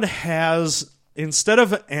 Everyone has, instead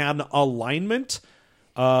of an alignment,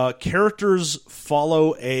 characters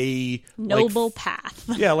follow a... noble path.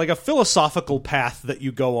 Yeah, like a philosophical path that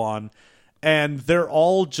you go on. And they're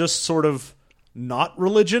all just sort of not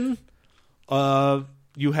religion.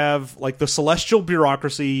 You have, like, the celestial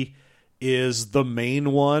bureaucracy is the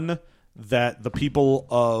main one that the people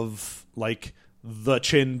of, like, the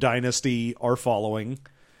Qin dynasty are following.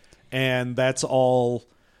 And that's all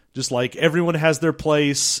just like everyone has their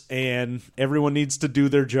place and everyone needs to do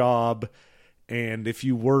their job. And if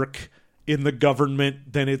you work in the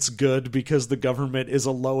government, then it's good because the government is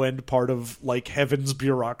a low-end part of, like, heaven's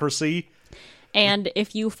bureaucracy. And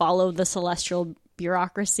if you follow the celestial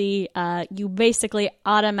bureaucracy, you basically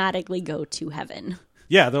automatically go to heaven.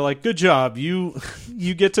 Yeah, they're like, good job. You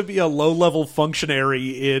get to be a low-level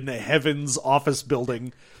functionary in heaven's office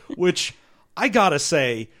building, which, I gotta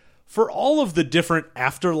say, for all of the different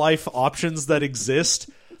afterlife options that exist,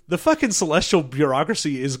 the fucking celestial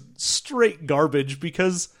bureaucracy is straight garbage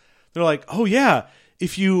because they're like, oh yeah,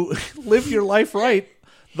 if you live your life right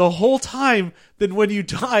the whole time, then when you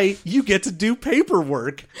die, you get to do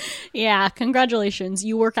paperwork. Yeah, congratulations.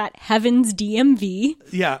 You work at Heaven's DMV.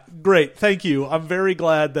 Yeah, great. Thank you. I'm very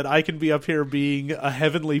glad that I can be up here being a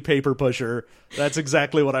heavenly paper pusher. That's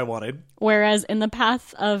exactly what I wanted. Whereas in the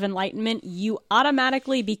Path of Enlightenment, you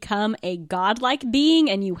automatically become a godlike being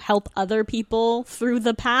and you help other people through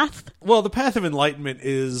the path. Well, the Path of Enlightenment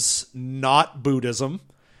is not Buddhism.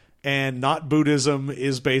 And not Buddhism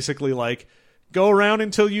is basically like, go around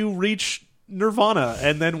until you reach nirvana,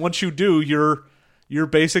 and then once you do, you're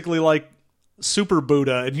basically like Super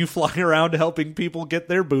Buddha, and you fly around helping people get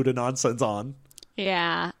their Buddha nonsense on.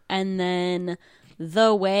 Yeah, and then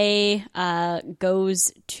the way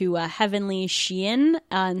goes to a heavenly Xian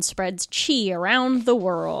and spreads chi around the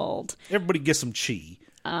world. Everybody gets some chi.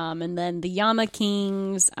 And then the Yama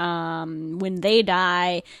Kings, when they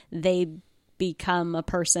die, they become a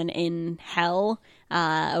person in hell,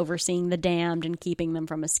 overseeing the damned and keeping them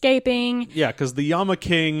from escaping. Yeah, because the Yama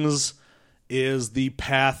Kings is the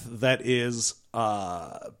path that is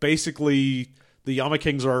basically the Yama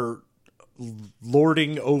Kings are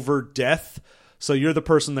lording over death. So you're the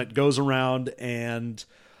person that goes around and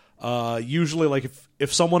usually, like,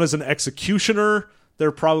 if someone is an executioner,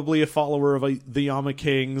 they're probably a follower of the Yama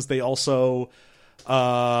Kings. They also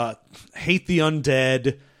hate the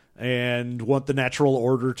undead and want the natural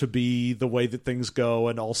order to be the way that things go,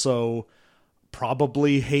 and also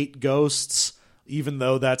probably hate ghosts, even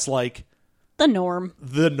though that's like the norm.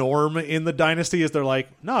 The norm in the dynasty is they're like,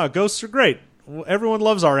 nah, ghosts are great. Everyone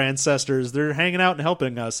loves our ancestors. They're hanging out and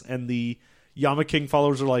helping us. And the Yama King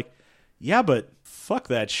followers are like, yeah, but fuck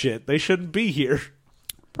that shit. They shouldn't be here.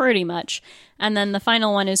 Pretty much. And then the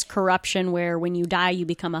final one is corruption, where when you die, you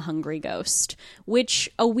become a hungry ghost. Which,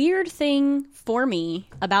 a weird thing for me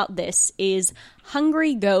about this is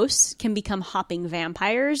hungry ghosts can become hopping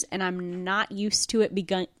vampires, and I'm not used to it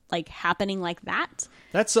happening like that.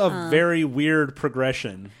 That's a very weird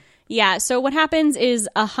progression. Yeah, so what happens is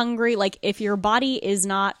if your body is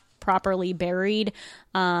not properly buried,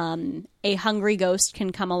 a hungry ghost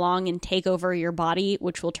can come along and take over your body,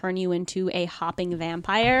 which will turn you into a hopping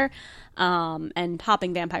vampire. And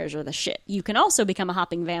hopping vampires are the shit. You can also become a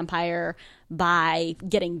hopping vampire by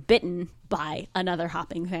getting bitten by another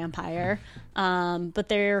hopping vampire. But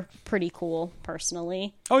they're pretty cool,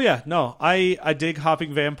 personally. Oh, yeah. No, I dig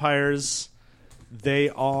hopping vampires. They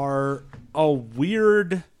are a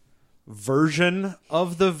weird version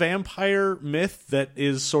of the vampire myth that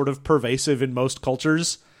is sort of pervasive in most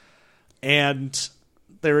cultures, and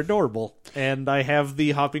they're adorable. And I have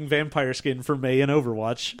the hopping vampire skin for May in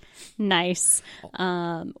Overwatch. Nice.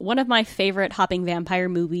 One of my favorite hopping vampire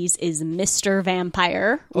movies is Mr.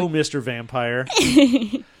 Vampire. Oh, Mr. Vampire.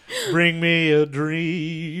 Bring me a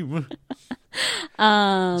dream.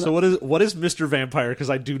 So what is Mr. Vampire? Because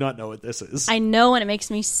I do not know what this is. I know, and it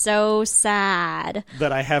makes me so sad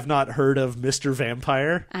that I have not heard of Mr.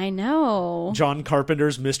 Vampire. I know. John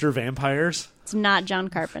Carpenter's Mr. Vampires. It's not John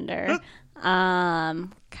Carpenter. God,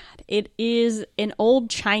 it is an old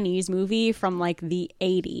Chinese movie from the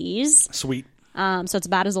 80s. Sweet. So it's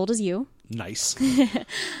about as old as you. Nice.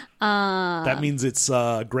 That means it's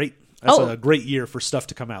great. That's a great year for stuff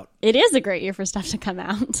to come out. It is a great year for stuff to come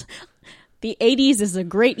out. The 80s is a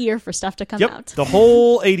great year for stuff to come out. The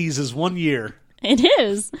whole 80s is 1 year. It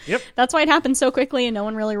is. Yep. That's why it happened so quickly and no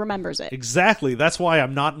one really remembers it. Exactly. That's why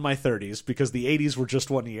I'm not in my 30s, because the 80s were just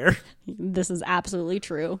 1 year. This is absolutely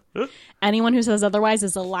true. Anyone who says otherwise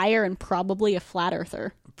is a liar and probably a flat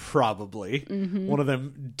earther. Probably. Mm-hmm. One of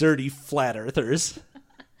them dirty flat earthers.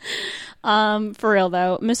 For real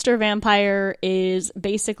though, Mr. Vampire is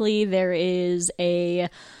basically, there is a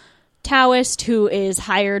Taoist who is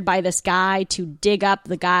hired by this guy to dig up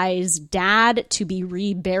the guy's dad to be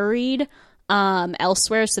reburied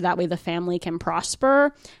elsewhere, so that way the family can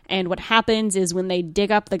prosper. And what happens is when they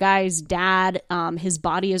dig up the guy's dad, his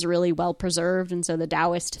body is really well preserved, and so the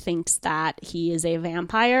Taoist thinks that he is a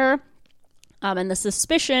vampire. And the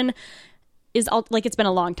suspicion is it's been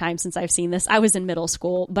a long time since I've seen this. I was in middle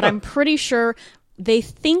school, but I'm pretty sure they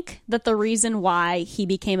think that the reason why he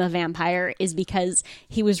became a vampire is because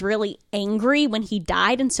he was really angry when he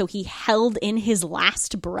died, and so he held in his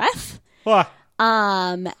last breath.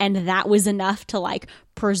 And that was enough to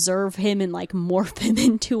preserve him and morph him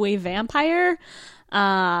into a vampire.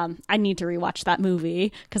 I need to rewatch that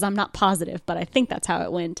movie because I'm not positive, but I think that's how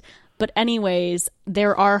it went. But anyways,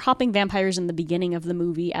 there are hopping vampires in the beginning of the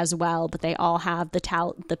movie as well, but they all have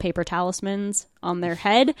the paper talismans on their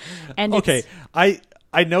head. And okay,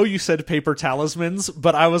 I know you said paper talismans,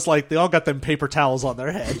 but I was like, they all got them paper towels on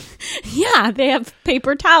their head. Yeah, they have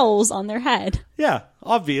paper towels on their head. Yeah,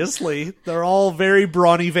 obviously. They're all very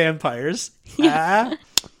brawny vampires. Yeah.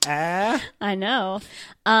 I know.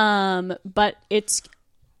 But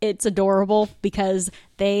it's adorable because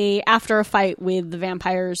they, after a fight with the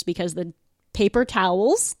vampires, because the paper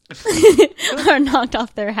towels are knocked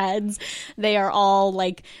off their heads, they are all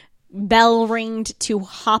bell ringed to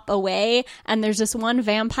hop away, and there's this one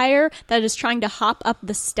vampire that is trying to hop up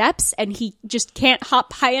the steps and he just can't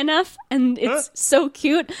hop high enough, and it's so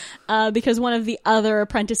cute because one of the other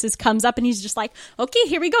apprentices comes up and he's just like, okay,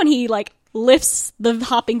 here we go, and he lifts the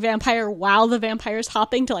hopping vampire while the vampire's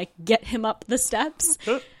hopping to get him up the steps.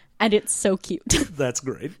 And it's so cute. That's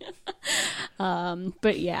great.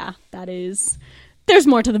 But yeah, there's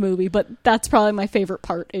more to the movie, but that's probably my favorite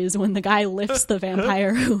part, is when the guy lifts the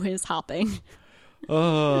vampire who is hopping.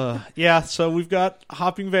 Yeah, so we've got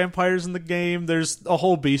hopping vampires in the game. There's a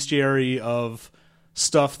whole bestiary of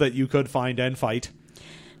stuff that you could find and fight.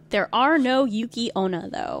 There are no Yuki Onna,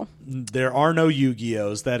 though. There are no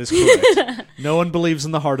Yu-Gi-Ohs, that is correct. No one believes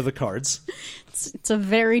in the heart of the cards. It's a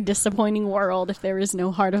very disappointing world if there is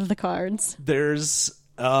no heart of the cards. There's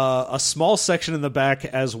a small section in the back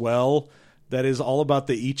as well that is all about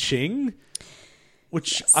the I Ching,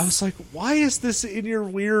 which yes. I was like, why is this in your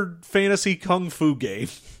weird fantasy kung fu game?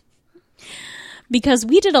 Because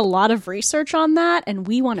we did a lot of research on that, and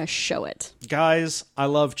we want to show it. Guys, I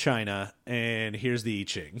love China, and here's the I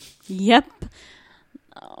Ching. Yep.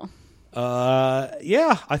 Oh.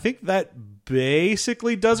 Yeah, I think that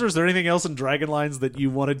basically does. Or is there anything else in Dragonlines that you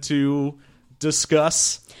wanted to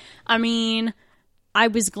discuss? I mean, I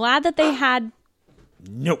was glad that they had...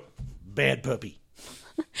 Nope. Bad puppy.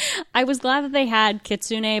 I was glad that they had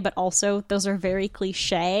kitsune, but also those are very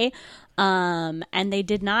cliche. And they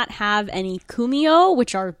did not have any kumio,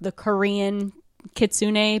 which are the Korean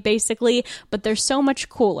kitsune, basically. But they're so much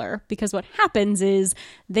cooler because what happens is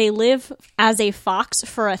they live as a fox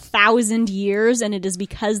for 1,000 years, and it is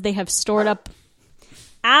because they have stored up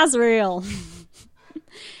Azrael.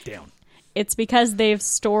 Down. It's because they've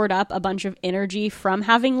stored up a bunch of energy from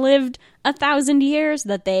having lived 1,000 years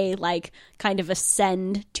that they, like, kind of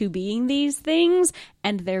ascend to being these things,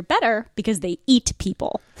 and they're better because they eat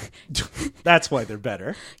people. That's why they're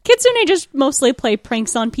better. Kitsune just mostly play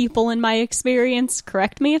pranks on people in my experience.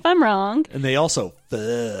 Correct me if I'm wrong. And they also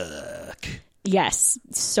fuck. Yes,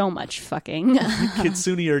 so much fucking.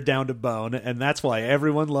 Kitsune are down to bone, and that's why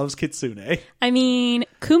everyone loves Kitsune. I mean,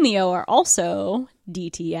 Kumio are also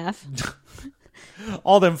DTF.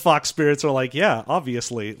 All them fox spirits are like, yeah,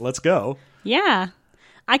 obviously, let's go. Yeah.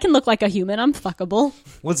 I can look like a human. I'm fuckable.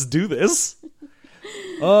 Let's do this.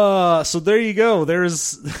 So there you go.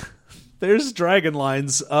 There's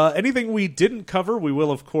Dragonlines. Anything we didn't cover, we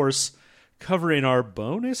will, of course, cover in our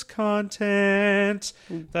bonus content.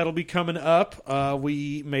 That'll be coming up.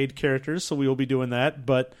 We made characters, so we will be doing that.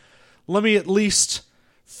 But let me at least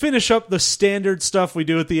finish up the standard stuff we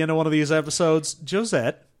do at the end of one of these episodes.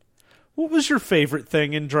 Josette, what was your favorite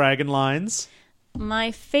thing in Dragonlines?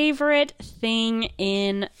 My favorite thing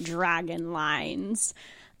in Dragonlines.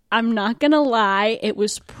 I'm not gonna lie, it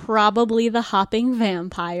was probably the hopping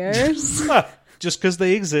vampires. Just because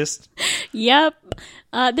they exist. Yep.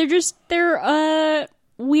 They're a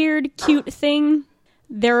weird, cute thing.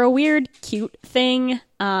 They're a weird, cute thing.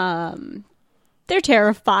 They're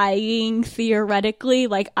terrifying, theoretically.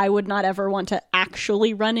 Like, I would not ever want to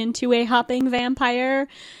actually run into a hopping vampire.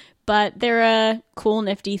 But they're a cool,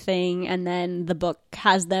 nifty thing, and then the book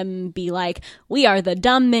has them be like, we are the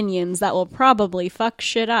dumb minions that will probably fuck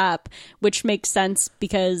shit up, which makes sense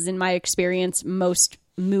because, in my experience, most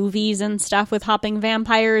movies and stuff with hopping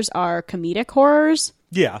vampires are comedic horrors.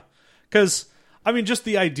 Yeah, because, I mean, just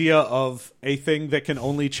the idea of a thing that can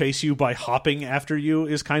only chase you by hopping after you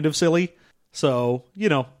is kind of silly. So, you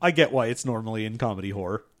know, I get why it's normally in comedy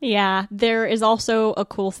horror. Yeah, there is also a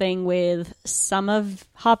cool thing with some of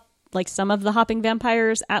the hopping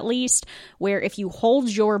vampires, at least, where if you hold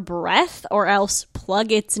your breath or else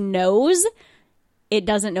plug its nose, it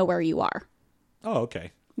doesn't know where you are. Oh,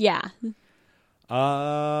 okay. Yeah.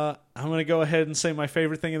 I'm going to go ahead and say my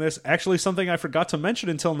favorite thing in this. Actually, something I forgot to mention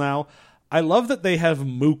until now. I love that they have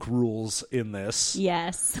mook rules in this.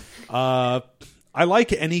 Yes. I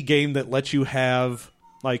like any game that lets you have,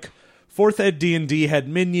 like, 4th Ed D&D had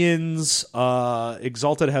minions,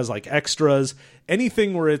 Exalted has, like, extras.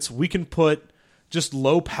 Anything where we can put just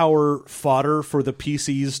low-power fodder for the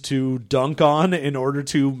PCs to dunk on in order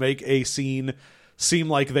to make a scene seem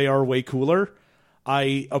like they are way cooler.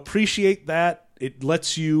 I appreciate that. It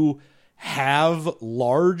lets you have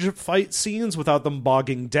large fight scenes without them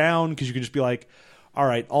bogging down, because you can just be like, all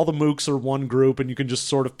right, all the mooks are one group, and you can just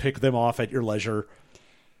sort of pick them off at your leisure.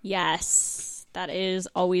 Yes, that is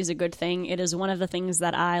always a good thing. It is one of the things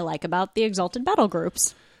that I like about the Exalted battle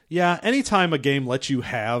groups. Yeah, anytime a game lets you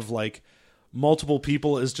have, like, multiple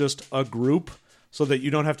people as just a group, so that you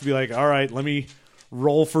don't have to be like, all right, let me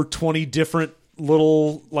roll for 20 different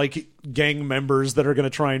little, like, gang members that are going to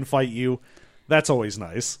try and fight you. That's always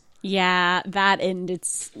nice. Yeah, that, and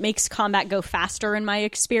it makes combat go faster in my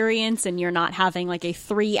experience, and you're not having, like, a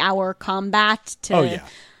 3-hour combat to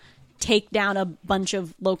take down a bunch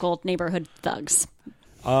of local neighborhood thugs.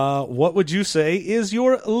 What would you say is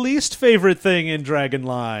your least favorite thing in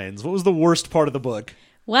Dragonlines? What was the worst part of the book?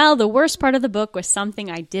 Well, the worst part of the book was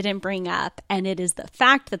something I didn't bring up, and it is the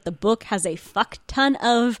fact that the book has a fuck ton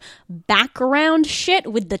of background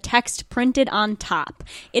shit with the text printed on top.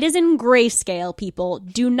 It is in grayscale, people.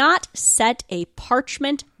 Do not set a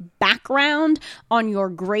parchment background on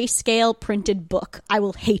your grayscale printed book. I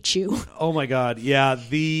will hate you. Oh my god, yeah.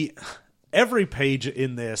 Every page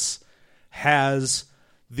in this has...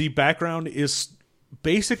 The background is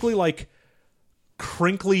basically like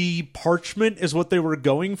crinkly parchment is what they were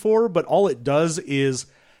going for, but all it does is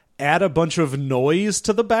add a bunch of noise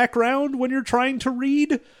to the background when you're trying to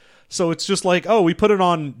read. So it's just like, oh, we put it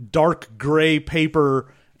on dark gray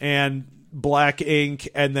paper and black ink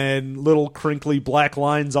and then little crinkly black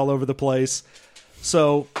lines all over the place.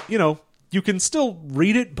 So, you know, you can still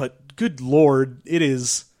read it, but good lord,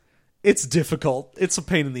 it's difficult. It's a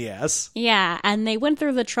pain in the ass. Yeah, and they went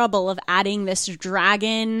through the trouble of adding this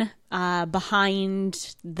dragon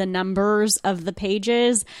behind the numbers of the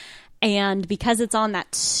pages, and because it's on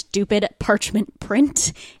that stupid parchment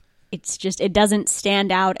print, it doesn't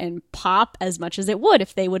stand out and pop as much as it would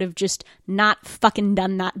if they would have just not fucking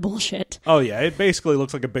done that bullshit. Oh yeah, it basically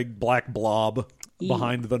looks like a big black blob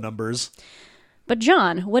behind the numbers. But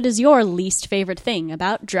John, what is your least favorite thing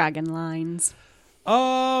about Dragon Lines?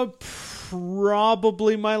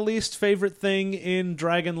 Probably my least favorite thing in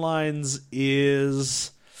Dragon Lines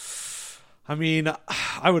is... I mean,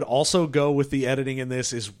 I would also go with the editing in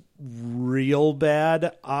this is real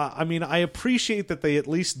bad. I mean, I appreciate that they at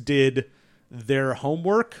least did their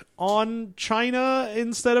homework on China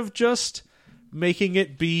instead of just making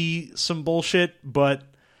it be some bullshit, but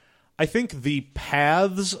I think the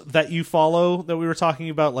paths that you follow that we were talking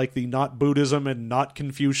about, like the not Buddhism and not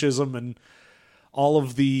Confucianism and all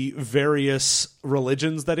of the various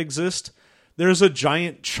religions that exist, there's a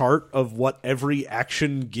giant chart of what every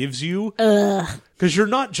action gives you. Because you're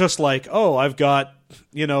not just like, oh, I've got,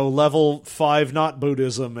 level 5 not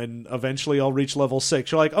Buddhism and eventually I'll reach level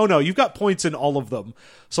 6. You're like, oh no, you've got points in all of them.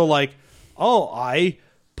 So like, oh, I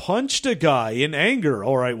punched a guy in anger.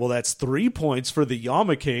 All right, well, that's 3 points for the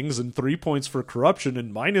Yama Kings and 3 points for corruption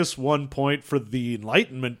and minus 1 point for the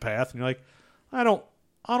enlightenment path. And you're like, I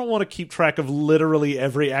don't want to keep track of literally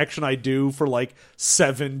every action I do for like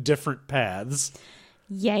 7 different paths.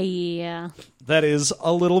 Yeah. That is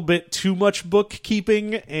a little bit too much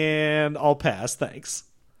bookkeeping, and I'll pass, thanks.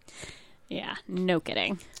 Yeah, no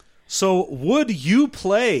kidding. So, would you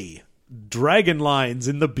play Dragon Lines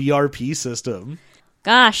in the BRP system?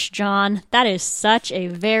 Gosh, John, that is such a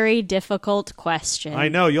very difficult question. I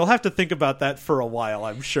know, you'll have to think about that for a while,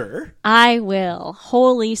 I'm sure. I will.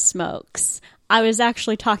 Holy smokes. I was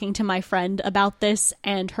actually talking to my friend about this,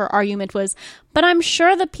 and her argument was, but I'm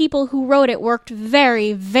sure the people who wrote it worked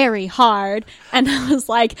very, very hard. And I was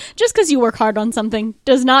like, just because you work hard on something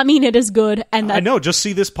does not mean it is good. And I know, just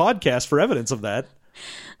see this podcast for evidence of that.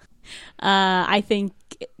 I think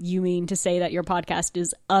you mean to say that your podcast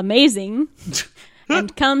is amazing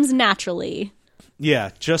and comes naturally.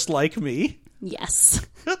 Yeah, just like me. Yes.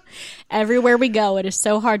 Everywhere we go, it is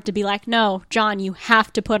so hard to be like, no, John, you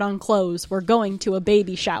have to put on clothes. We're going to a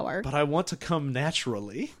baby shower. But I want to come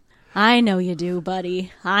naturally. I know you do,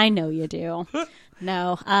 buddy. I know you do.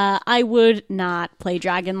 No, I would not play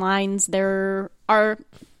Dragon Lines.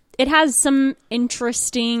 It has some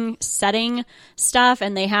interesting setting stuff,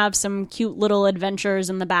 and they have some cute little adventures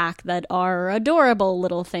in the back that are adorable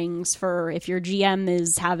little things for if your GM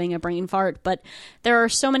is having a brain fart. But there are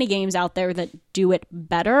so many games out there that do it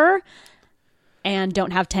better and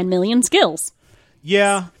don't have 10 million skills.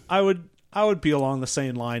 Yeah, I would be along the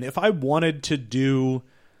same line. If I wanted to do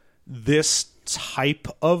this type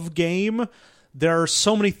of game, there are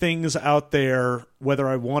so many things out there, whether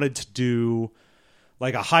I wanted to do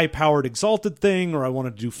like a high-powered exalted thing, or I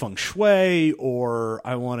wanted to do feng shui, or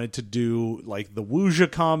I wanted to do like the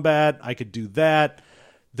wuxia combat, I could do that.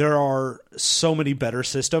 There are so many better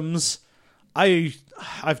systems.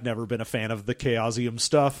 I've never been a fan of the Chaosium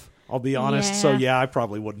stuff, I'll be honest. So yeah, I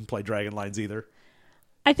probably wouldn't play Dragon Lines either.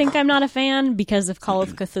 I think I'm not a fan because of Call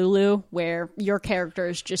of Cthulhu, where your character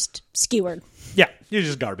is just skewered. Yeah, you're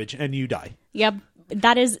just garbage, and you die. Yep.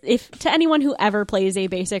 That is, if to anyone who ever plays a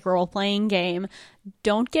basic role-playing game,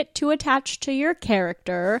 don't get too attached to your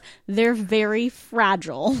character. They're very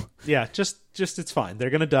fragile. Yeah, just it's fine. They're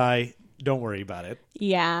going to die. Don't worry about it.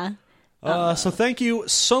 Yeah. So thank you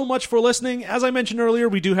so much for listening. As I mentioned earlier,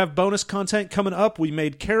 we do have bonus content coming up. We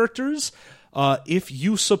made characters. If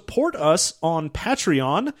you support us on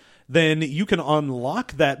Patreon, then you can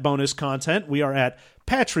unlock that bonus content. We are at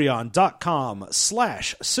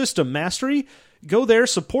patreon.com/systemmastery. Go there,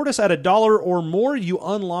 support us at $1 or more. You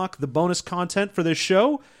unlock the bonus content for this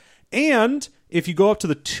show. And if you go up to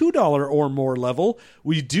the $2 or more level,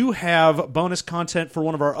 we do have bonus content for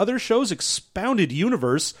one of our other shows, Expounded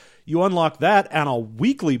Universe. You unlock that on a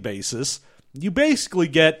weekly basis. You basically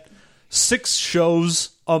get 6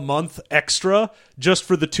 shows a month extra just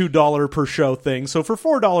for the $2 per show thing. So for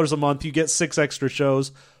 $4 a month, you get 6 extra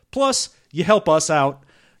shows. Plus, you help us out.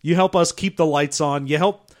 You help us keep the lights on. You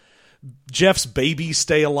help Jeff's baby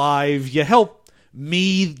stay alive. You help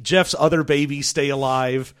me, Jeff's other baby, stay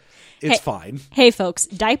alive. It's fine. Hey, folks,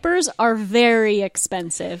 diapers are very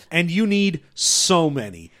expensive. And you need so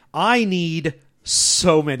many. I need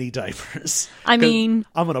so many diapers. I mean,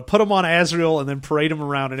 I'm going to put them on Azrael and then parade them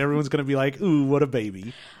around, and everyone's going to be like, ooh, what a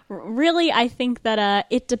baby. Really, I think that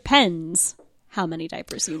it depends how many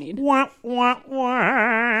diapers you need. Wah, wah,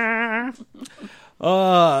 wah.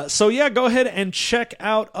 So yeah, go ahead and check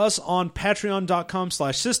out us on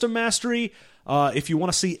patreon.com/systemmastery. If you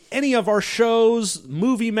want to see any of our shows,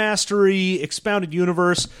 Movie Mastery, Expounded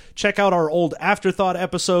Universe, check out our old Afterthought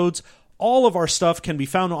episodes. all of our stuff can be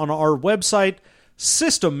found on our website,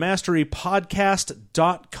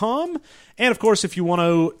 systemmasterypodcast.com. And of course, if you want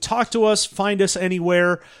to talk to us, find us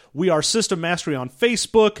anywhere. We are System Mastery on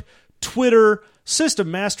Facebook, Twitter,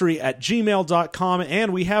 systemmastery@gmail.com,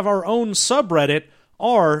 and we have our own subreddit,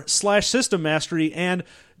 r/systemmastery. And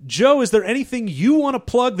Joe, is there anything you want to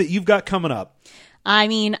plug that you've got coming up? I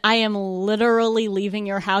mean, I am literally leaving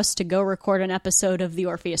your house to go record an episode of the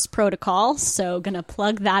Orpheus Protocol, so gonna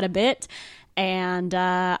plug that a bit. And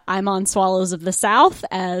I'm on Swallows of the South,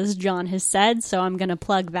 as John has said, so I'm gonna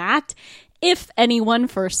plug that. If anyone,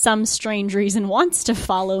 for some strange reason, wants to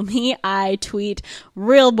follow me, I tweet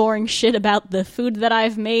real boring shit about the food that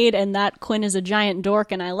I've made and that Quinn is a giant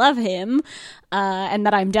dork and I love him, and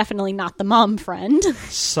that I'm definitely not the mom friend.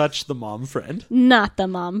 Such the mom friend. Not the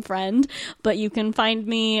mom friend. But you can find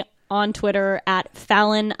me on Twitter at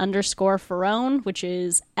Fallon_Ferone, which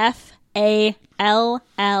is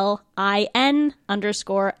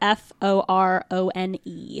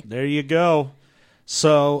FALLIN_FORONE. There you go.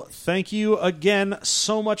 So thank you again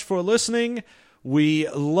so much for listening. We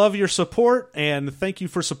love your support, and thank you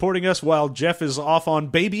for supporting us while Jeff is off on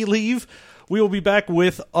baby leave. We will be back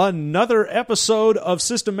with another episode of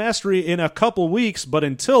System Mastery in a couple weeks, but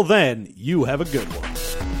until then, you have a good one.